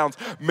lockdowns,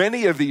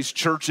 many of these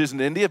churches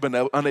in India have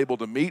been unable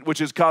to meet, which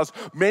has caused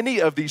many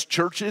of these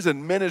churches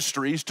and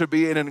ministries to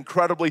be in an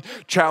incredibly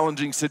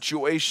challenging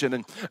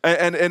situation.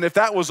 And if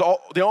that was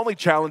the only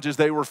challenges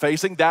they were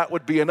facing, that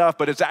would be enough,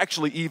 but it's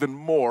actually even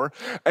more.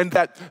 And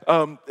that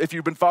if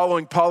you've been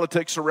following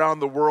politics around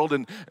the world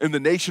and in the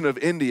nation of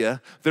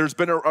India, there's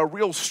been a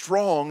real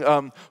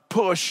strong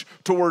push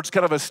towards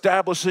kind of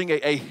establishing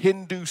a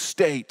Hindu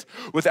state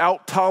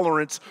without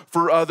tolerance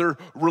for other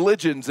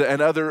religions and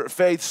other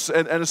faiths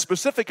and a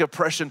specific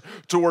oppression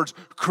towards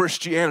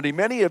Christianity.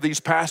 Many of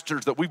these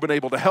pastors that we've been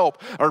able to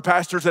help are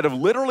pastors that have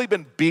literally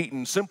been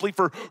beaten simply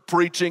for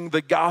preaching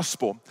the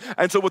gospel.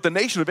 And so what the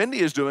nation of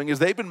India is doing is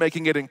they've been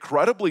making it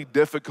incredibly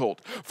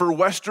difficult for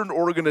Western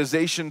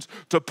organizations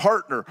to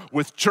partner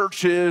with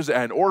churches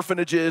and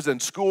orphanages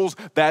and schools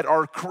that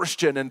are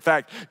Christian. In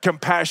fact,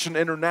 Compassion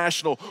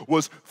International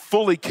was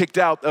fully kicked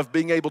out of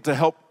being able to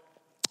help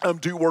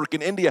do work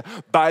in India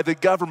by the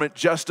government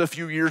just a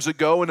few years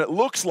ago. And it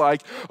looks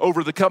like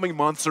over the coming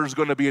months, there's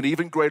going to be an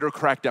even greater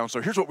crackdown. So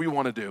here's what we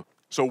want to do.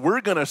 So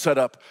we're going to set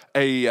up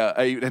an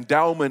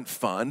endowment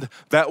fund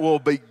that will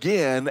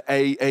begin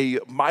a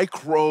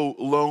micro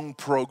loan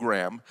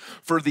program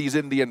for these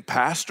Indian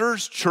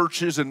pastors,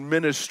 churches, and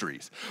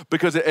ministries.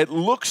 Because it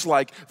looks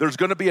like there's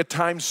going to be a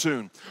time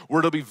soon where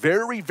it'll be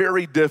very,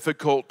 very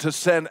difficult to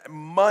send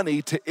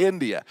money to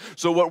India.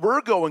 So what we're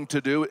going to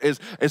do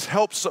is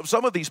help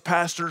some of these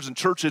pastors and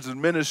churches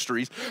and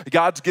ministries.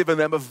 God's given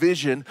them a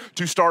vision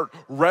to start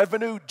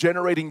revenue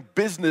generating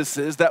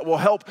businesses that will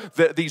help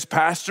these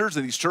pastors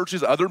and these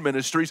churches, other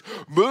ministries,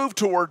 move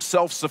towards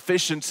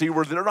self-sufficiency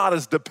where they're not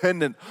as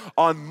dependent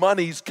on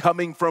monies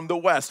coming from the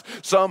West.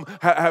 Some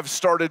have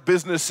started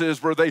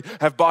businesses where they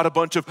have bought a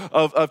bunch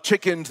of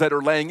chickens that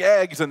are laying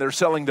eggs and they're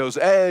selling those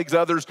eggs.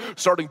 Others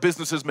starting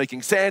businesses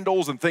making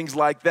sandals and things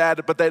like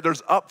that, but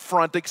there's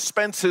upfront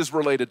expenses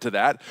related to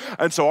that.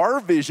 And so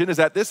our vision is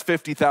that this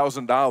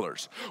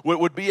 $50,000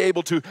 would be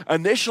able to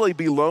initially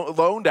be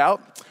loaned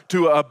out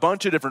to a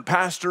bunch of different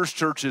pastors,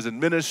 churches, and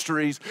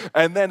ministries,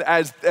 and then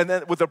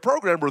with a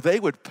program where they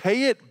would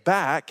pay it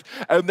back,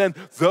 and then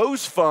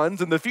those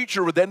funds in the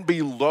future would then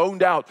be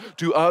loaned out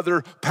to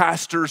other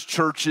pastors,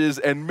 churches,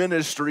 and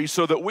ministries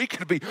so that we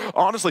could be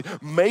honestly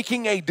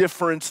making a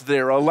difference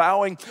there,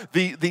 allowing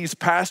these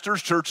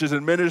pastors, churches,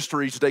 and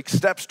ministries to take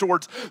steps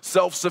towards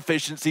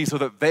self-sufficiency so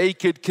that they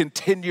could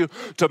continue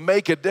to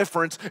make a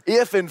difference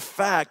if, in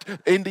fact,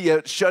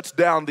 India shuts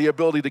down the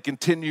ability to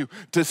continue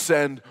to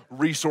send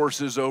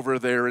resources over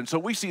there. And so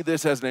we see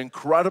this as an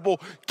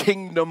incredible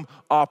kingdom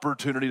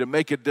opportunity to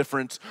make a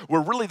difference where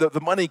really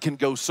the money can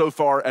go so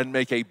far and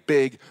make a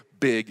big,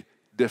 big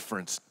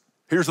difference.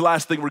 Here's the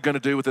last thing we're going to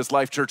do with this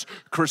Life Church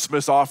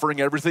Christmas offering,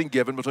 everything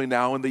given between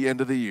now and the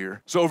end of the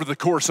year. So over the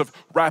course of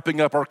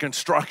wrapping up our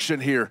construction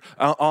here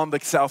on the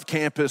South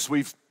Campus,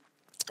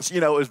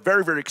 it's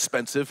very, very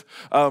expensive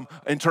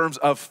in terms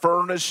of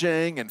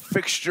furnishing and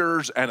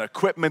fixtures and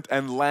equipment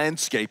and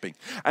landscaping.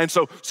 And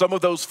so some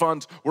of those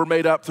funds were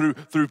made up through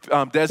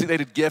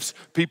designated gifts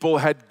people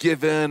had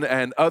given,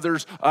 and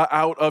others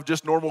out of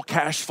just normal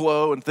cash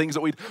flow and things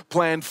that we'd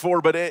planned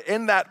for. But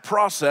in that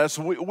process,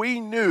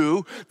 we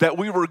knew that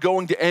we were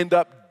going to end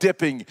up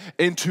dipping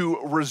into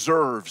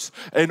reserves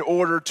in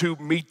order to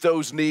meet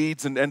those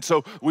needs. And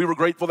so we were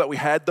grateful that we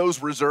had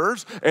those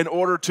reserves in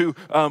order to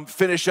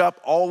finish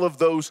up all of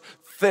those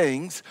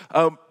things.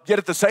 Yet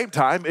at the same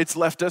time, it's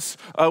left us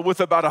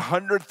with about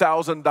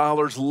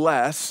 $100,000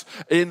 less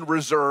in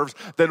reserves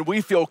than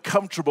we feel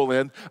comfortable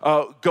in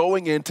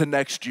going into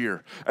next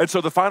year. And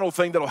so the final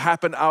thing that'll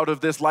happen out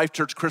of this Life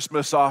Church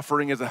Christmas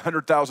offering is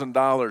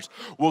 $100,000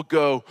 will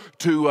go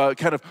to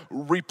kind of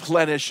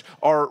replenish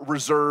our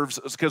reserves,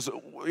 because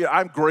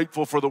I'm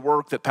grateful for the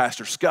work that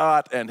Pastor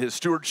Scott and his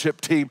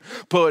stewardship team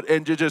put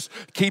into just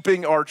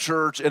keeping our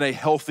church in a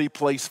healthy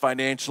place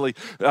financially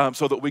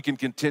so that we can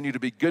continue to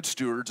be good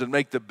stewards and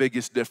make the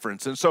biggest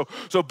difference. And so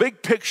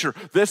big picture,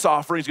 this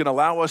offering is going to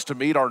allow us to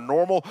meet our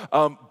normal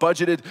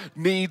budgeted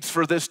needs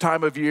for this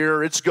time of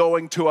year. It's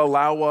going to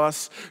allow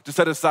us to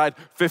set aside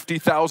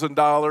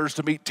 $50,000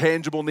 to meet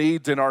tangible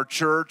needs in our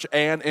church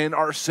and in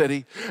our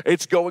city.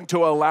 It's going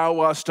to allow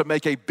us to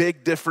make a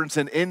big difference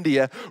in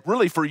India,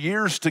 really for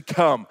years to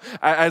come,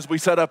 as we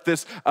set up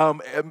this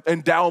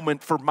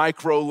endowment for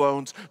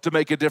microloans to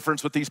make a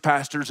difference with these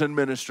pastors and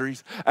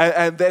ministries.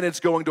 And then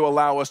it's going to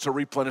allow us to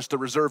replenish the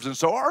reserves. And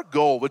so our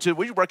goal, which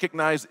we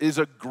recognize is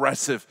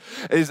aggressive,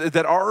 is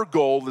that our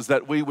goal is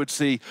that we would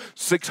see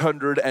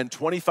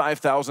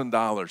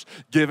 $625,000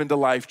 given to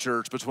Life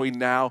Church between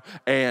now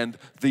and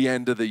the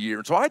end of the year.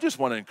 And so I just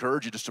want to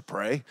encourage you just to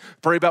pray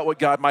about what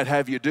God might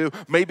have you do.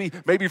 Maybe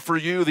for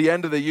you, the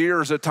end of the year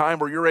is a time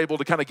where you're able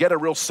to kind of get a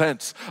real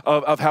sense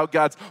of how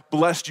God's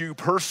blessed you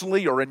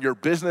personally or in your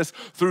business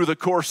through the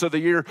course of the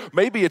year.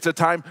 Maybe it's a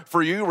time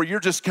for you where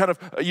you're just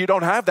you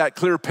don't have that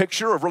clear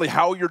picture of really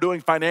how you're doing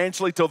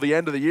financially till the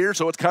end of the year.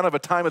 So it's kind of a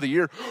time of the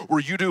year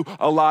where you do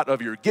a lot of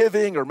your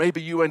giving, or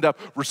maybe you end up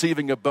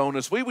receiving a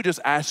bonus. We would just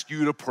ask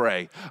you to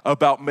pray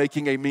about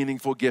making a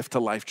meaningful gift to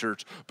Life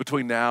Church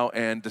between now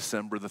and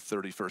December the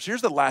 31st.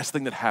 Here's the last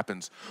thing that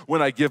happens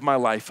when I give my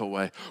life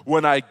away.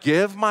 When I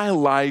give my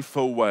life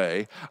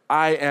away,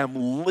 I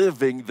am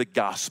living the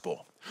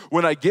gospel.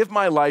 When I give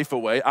my life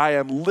away, I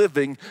am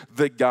living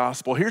the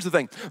gospel. Here's the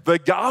thing. The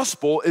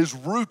gospel is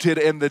rooted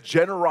in the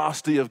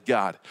generosity of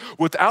God.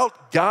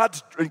 Without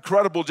God's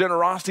incredible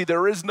generosity,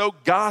 there is no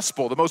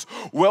gospel. The most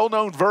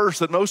well-known verse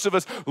that most of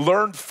us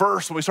learned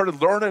first when we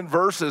started learning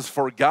verses,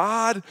 for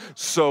God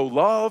so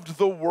loved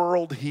the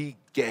world, he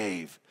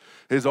gave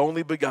his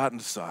only begotten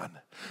Son.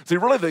 See,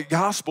 really the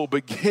gospel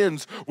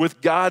begins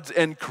with God's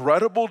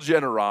incredible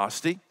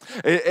generosity.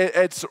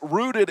 It's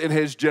rooted in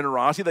his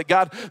generosity that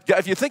God,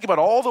 if you think about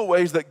all the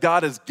ways that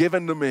God has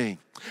given to me,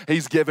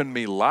 he's given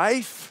me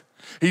life.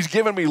 He's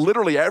given me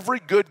literally every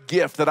good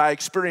gift that I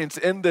experience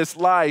in this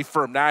life,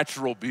 from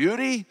natural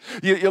beauty.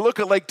 You look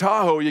at Lake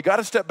Tahoe, you got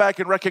to step back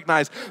and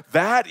recognize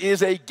that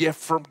is a gift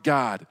from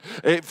God.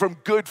 From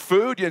good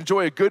food, you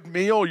enjoy a good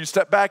meal, you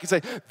step back and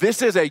say,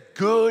 this is a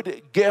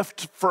good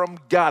gift from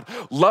God.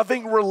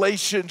 Loving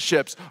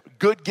relationships,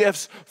 good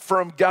gifts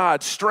from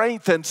God.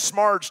 Strength and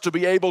smarts to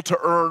be able to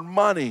earn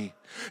money.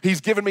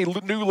 He's given me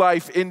new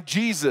life in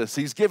Jesus.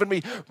 He's given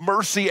me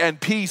mercy and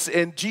peace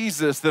in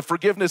Jesus, the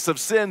forgiveness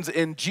of sins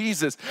in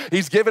Jesus.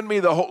 He's given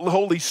me the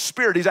Holy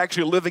Spirit. He's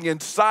actually living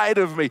inside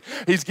of me.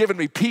 He's given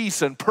me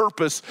peace and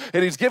purpose,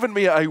 and he's given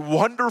me a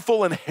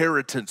wonderful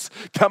inheritance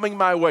coming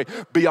my way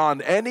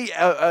beyond any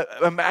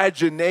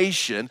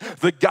imagination.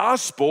 The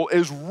gospel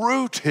is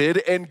rooted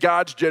in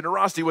God's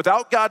generosity.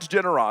 Without God's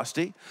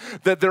generosity,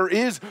 that there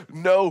is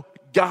no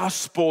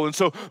gospel. And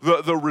so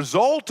the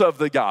result of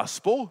the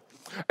gospel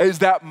is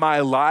that my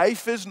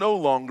life is no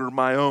longer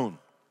my own.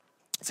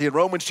 See, in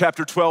Romans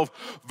chapter 12,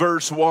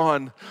 verse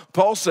 1,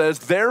 Paul says,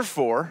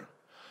 therefore,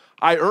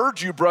 I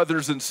urge you,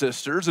 brothers and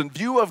sisters, in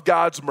view of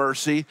God's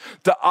mercy,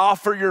 to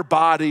offer your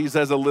bodies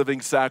as a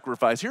living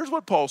sacrifice. Here's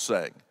what Paul's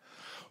saying.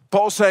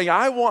 Paul's saying,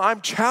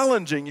 I'm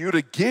challenging you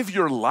to give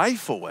your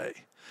life away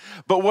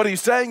But what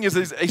he's saying is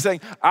he's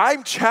saying,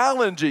 I'm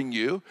challenging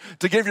you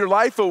to give your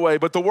life away.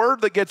 But the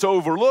word that gets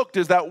overlooked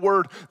is that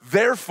word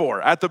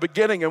therefore at the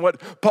beginning. And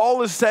what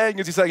Paul is saying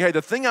is he's saying, hey,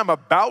 the thing I'm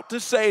about to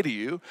say to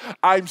you,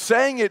 I'm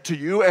saying it to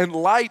you in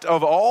light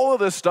of all of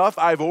the stuff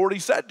I've already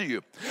said to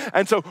you.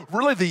 And so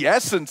really the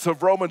essence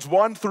of Romans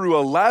 1 through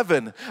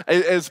 11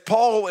 is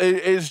Paul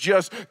is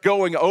just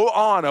going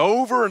on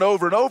over and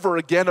over and over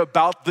again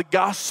about the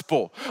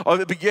gospel.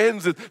 It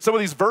begins with some of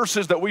these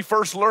verses that we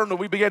first learned when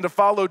we began to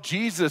follow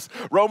Jesus.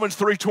 Romans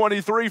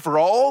 3:23, for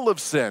all have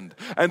sinned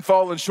and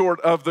fallen short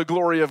of the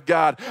glory of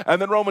God.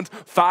 And then Romans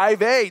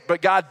 5:8,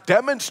 but God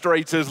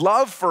demonstrates his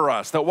love for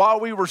us, that while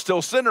we were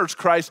still sinners,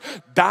 Christ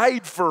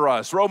died for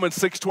us. Romans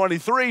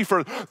 6:23,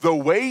 for the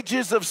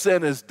wages of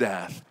sin is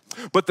death,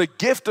 but the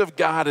gift of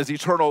God is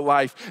eternal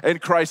life in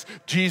Christ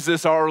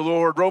Jesus our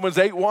Lord. Romans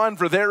 8:1,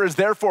 for there is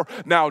therefore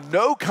now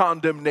no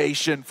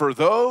condemnation for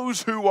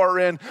those who are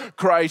in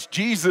Christ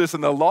Jesus,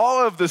 and the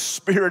law of the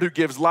Spirit who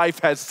gives life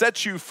has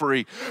set you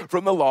free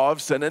from the law of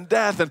sin and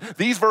death. And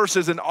these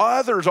verses and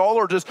others all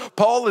are just,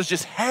 Paul is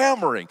just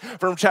hammering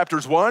from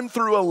chapters 1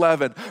 through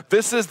 11.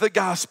 This is the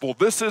gospel,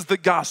 this is the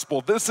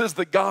gospel, this is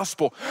the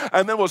gospel.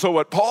 And then so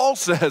what Paul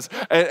says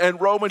in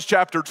Romans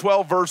chapter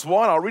 12, verse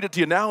 1, I'll read it to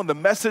you now in the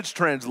Message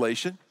translation.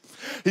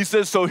 He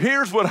says, so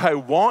here's what I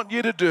want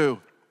you to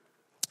do.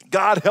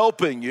 God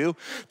helping you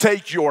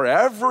take your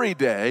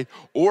everyday,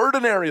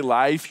 ordinary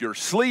life, your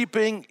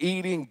sleeping,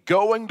 eating,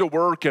 going to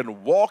work,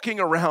 and walking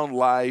around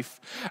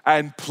life,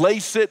 and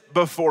place it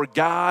before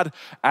God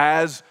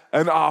as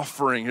an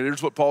offering. And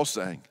here's what Paul's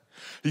saying.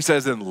 He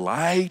says, in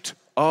light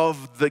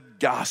of the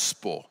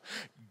gospel,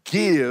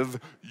 give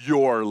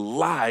your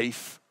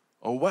life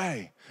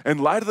away. In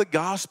light of the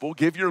gospel,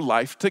 give your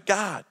life to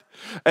God.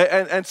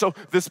 And so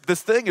this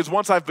thing is,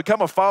 once I've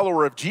become a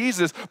follower of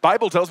Jesus,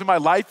 Bible tells me my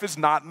life is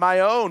not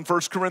my own.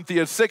 1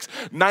 Corinthians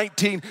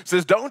 6:19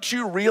 says, don't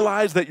you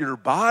realize that your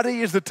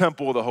body is the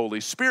temple of the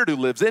Holy Spirit who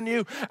lives in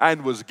you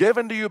and was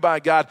given to you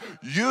by God?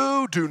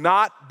 You do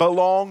not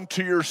belong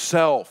to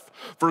yourself,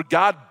 for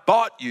God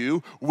bought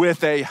you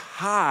with a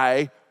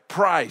high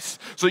price.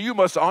 So you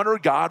must honor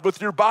God with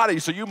your body.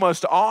 So you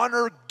must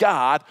honor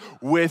God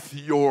with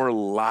your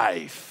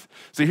life.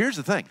 See, here's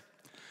the thing.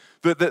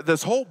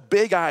 This whole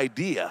big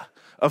idea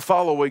of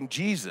following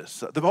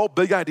Jesus, the whole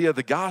big idea of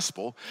the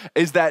gospel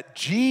is that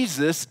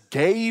Jesus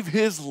gave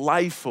his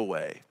life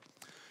away.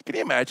 Can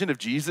you imagine if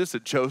Jesus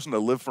had chosen to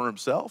live for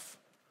himself?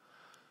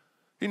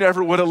 He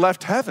never would have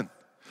left heaven.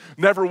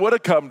 Never would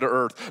have come to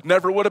earth,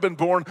 never would have been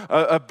born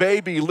a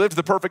baby, lived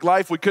the perfect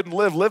life we couldn't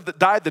live,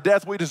 died the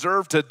death we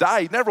deserved to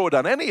die. He never would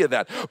have done any of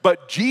that.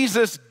 But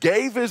Jesus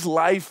gave his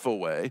life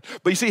away.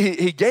 But you see,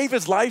 he gave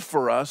his life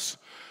for us.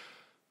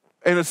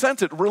 In a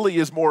sense, it really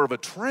is more of a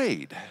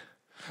trade.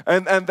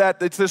 And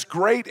that it's this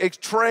great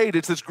trade,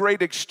 it's this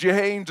great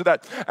exchange,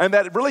 and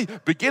that it really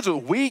begins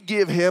with we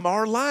give him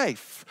our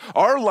life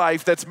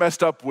that's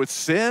messed up with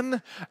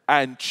sin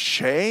and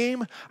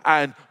shame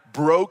and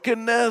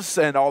brokenness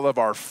and all of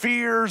our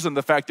fears and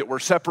the fact that we're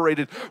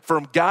separated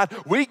from God.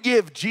 We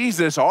give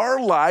Jesus our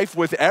life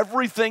with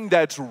everything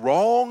that's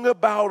wrong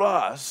about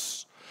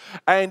us,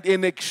 and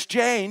in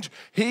exchange,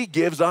 he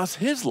gives us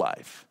his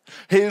life,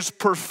 his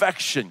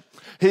perfection,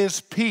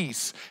 his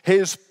peace,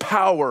 his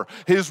power,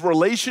 his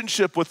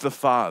relationship with the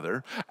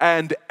Father,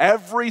 and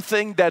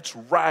everything that's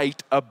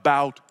right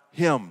about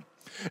him.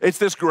 It's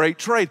this great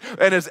trade.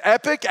 And as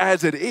epic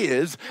as it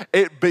is,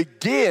 it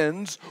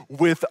begins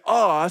with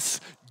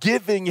us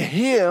giving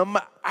him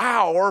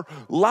our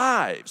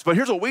lives. But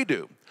here's what we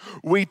do.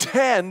 We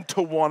tend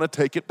to want to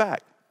take it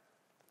back.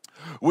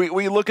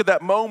 We look at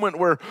that moment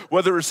where,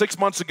 whether it was 6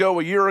 months ago,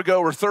 a year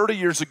ago, or 30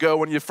 years ago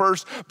when you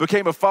first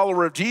became a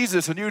follower of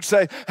Jesus, and you'd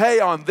say,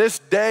 hey, on this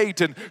date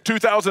in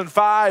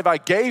 2005, I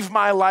gave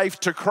my life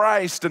to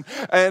Christ.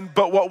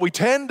 But what we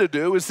tend to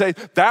do is say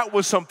that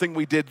was something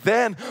we did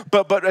then.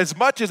 But as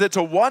much as it's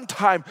a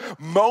one-time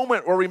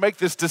moment where we make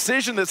this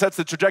decision that sets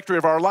the trajectory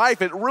of our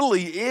life, it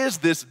really is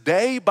this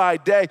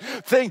day-by-day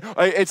thing.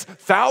 It's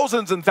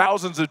thousands and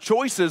thousands of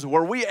choices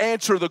where we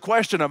answer the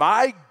question, am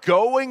I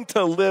going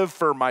to live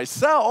for myself,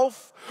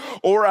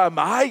 or am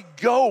I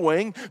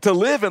going to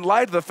live in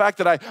light of the fact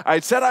that I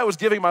said I was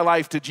giving my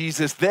life to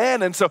Jesus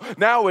then? And so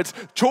now it's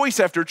choice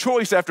after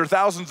choice after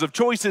thousands of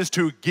choices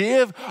to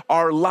give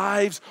our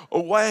lives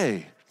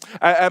away.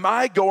 Am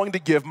I going to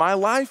give my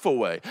life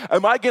away?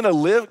 Am I going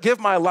to give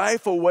my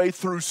life away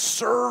through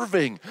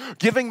serving,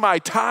 giving my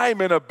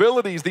time and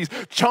abilities, these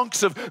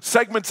chunks of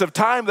segments of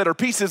time that are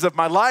pieces of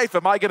my life?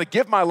 Am I going to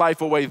give my life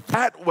away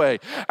that way?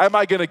 Am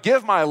I going to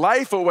give my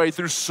life away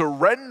through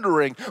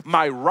surrendering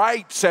my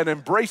rights and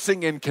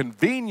embracing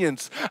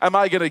inconvenience? Am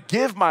I going to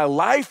give my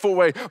life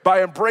away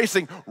by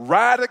embracing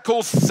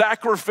radical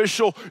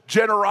sacrificial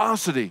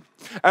generosity?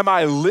 Am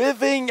I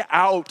living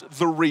out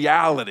the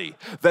reality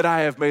that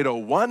I have made a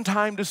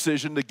one-time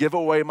decision to give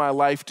away my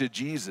life to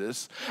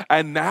Jesus,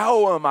 and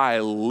now am I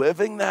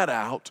living that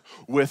out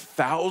with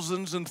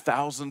thousands and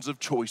thousands of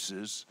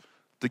choices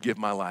to give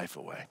my life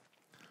away?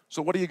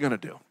 So what are you going to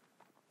do?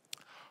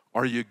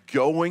 Are you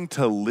going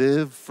to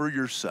live for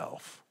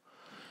yourself?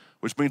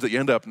 Which means that you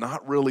end up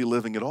not really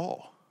living at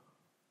all.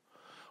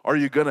 Are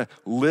you going to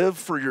live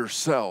for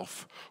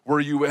yourself where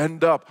you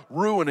end up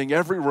ruining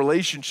every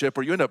relationship,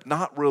 or you end up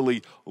not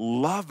really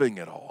loving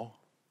at all?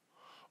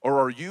 Or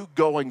are you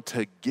going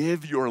to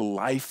give your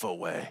life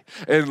away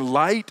in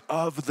light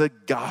of the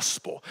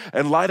gospel,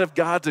 in light of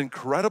God's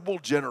incredible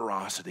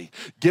generosity,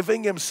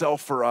 giving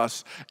himself for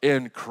us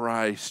in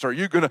Christ? Are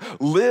you going to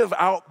live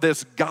out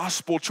this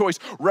gospel choice,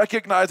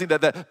 recognizing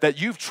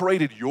that you've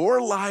traded your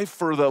life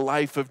for the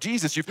life of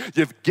Jesus?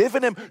 You've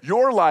given him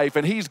your life,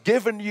 and he's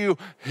given you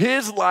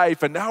his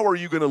life, and now are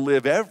you going to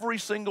live every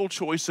single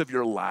choice of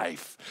your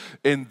life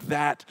in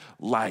that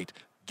light,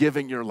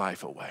 giving your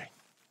life away?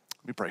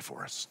 Let me pray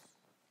for us.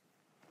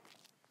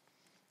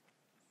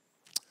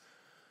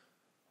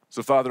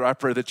 So, Father, I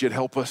pray that you'd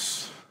help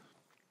us.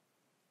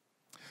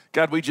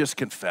 God, we just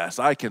confess,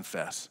 I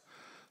confess,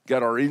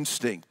 God, our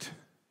instinct,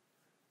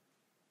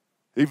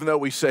 even though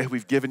we say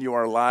we've given you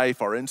our life,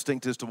 our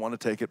instinct is to want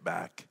to take it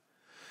back.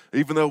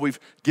 Even though we've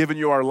given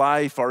you our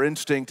life, our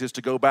instinct is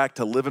to go back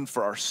to living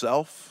for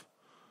ourselves,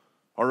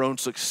 our own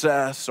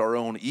success, our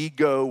own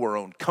ego, our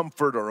own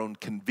comfort, our own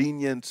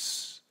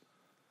convenience.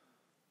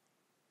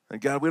 And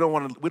God, we don't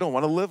want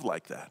to live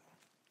like that.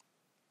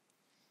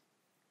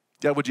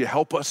 God, would you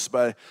help us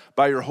by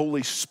your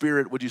Holy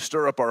Spirit? Would you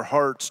stir up our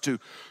hearts to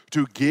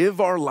give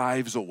our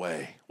lives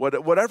away,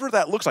 whatever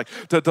that looks like,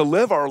 to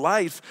live our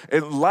life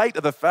in light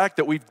of the fact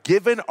that we've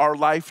given our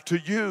life to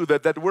you,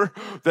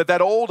 that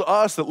old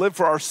us that lived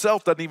for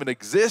ourselves doesn't even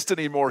exist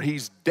anymore.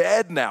 He's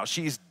dead now.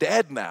 She's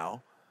dead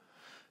now.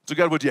 So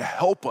God, would you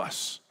help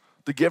us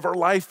to give our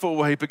life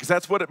away, because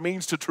that's what it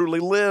means to truly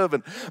live,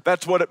 and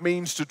that's what it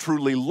means to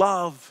truly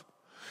love.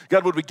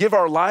 God, would we give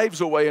our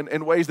lives away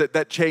in ways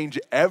that change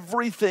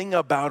everything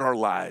about our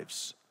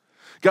lives?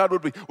 God,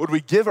 would we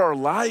give our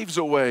lives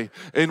away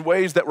in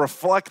ways that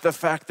reflect the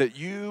fact that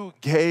you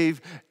gave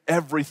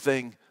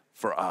everything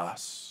for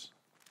us?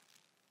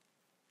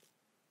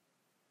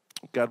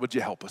 God, would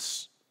you help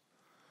us?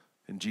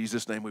 In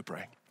Jesus' name we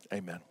pray.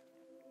 Amen.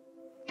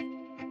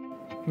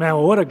 Man,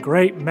 well, what a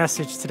great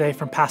message today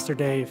from Pastor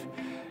Dave.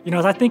 You know,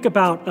 as I think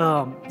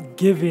about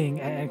giving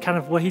and kind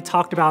of what he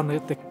talked about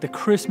in the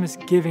Christmas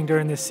giving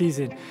during this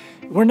season,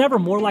 we're never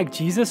more like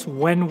Jesus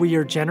when we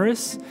are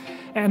generous.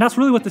 And that's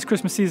really what this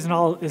Christmas season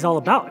is all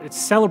about. It's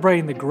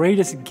celebrating the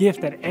greatest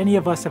gift that any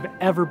of us have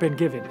ever been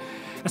given.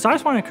 And so I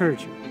just want to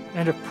encourage you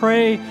and to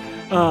pray,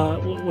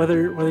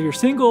 whether you're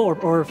single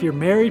or if you're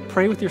married,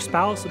 pray with your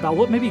spouse about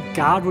what maybe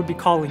God would be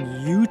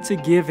calling you to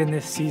give in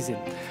this season.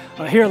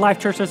 Here at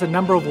LifeChurch, there's a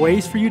number of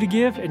ways for you to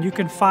give, and you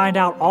can find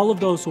out all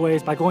of those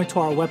ways by going to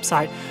our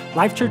website,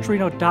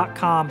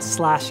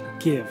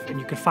 lifechurchreno.com/give, and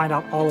you can find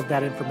out all of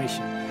that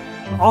information.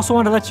 I also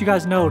want to let you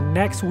guys know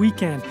next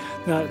weekend,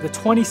 the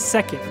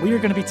 22nd, we are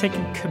going to be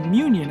taking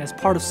communion as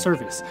part of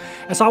service.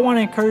 And so I want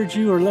to encourage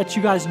you or let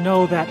you guys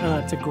know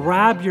that to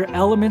grab your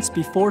elements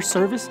before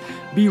service,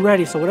 be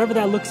ready. So whatever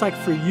that looks like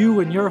for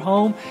you and your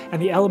home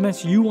and the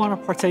elements you want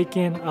to partake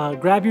in,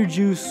 grab your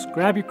juice,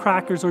 grab your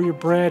crackers or your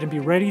bread, and be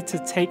ready to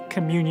take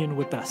communion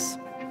with us.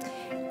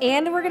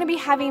 And we're going to be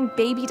having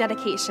baby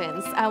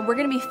dedications. We're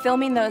going to be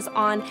filming those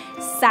on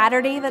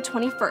Saturday the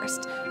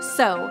 21st.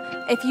 So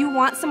if you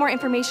want some more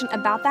information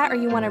about that or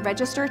you want to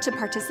register to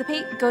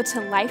participate, go to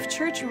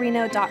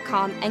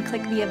lifechurchreno.com and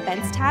click the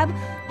events tab.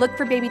 Look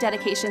for baby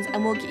dedications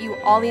and we'll get you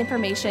all the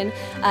information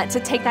to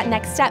take that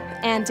next step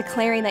and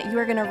declaring that you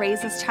are going to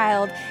raise this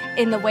child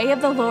in the way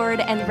of the Lord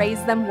and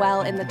raise them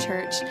well in the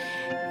church.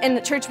 In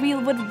the church, we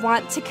would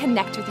want to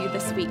connect with you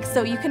this week.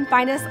 So you can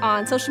find us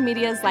on social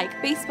medias like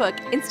Facebook,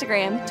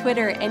 Instagram,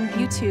 Twitter, and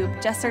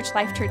YouTube. Just search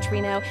LifeChurch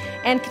Reno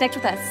and connect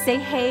with us. Say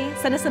hey,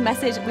 send us a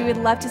message. We would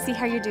love to see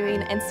how you're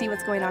doing and see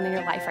what's going on in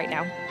your life right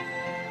now.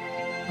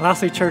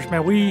 Lastly, church,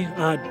 man, we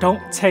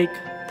don't take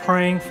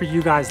praying for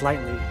you guys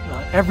lightly.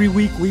 Every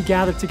week we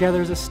gather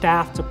together as a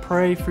staff to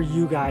pray for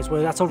you guys,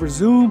 whether that's over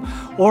Zoom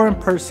or in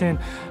person.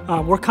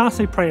 We're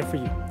constantly praying for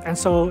you. And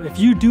so if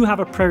you do have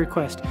a prayer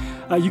request,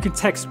 you can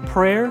text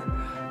prayer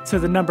to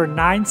the number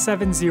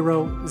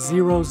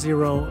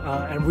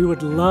 97000, and we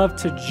would love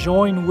to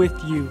join with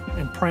you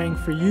in praying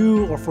for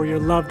you or for your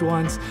loved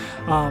ones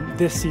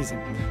this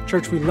season.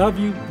 Church, we love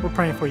you. We're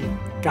praying for you.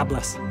 God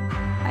bless.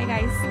 Bye,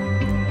 guys.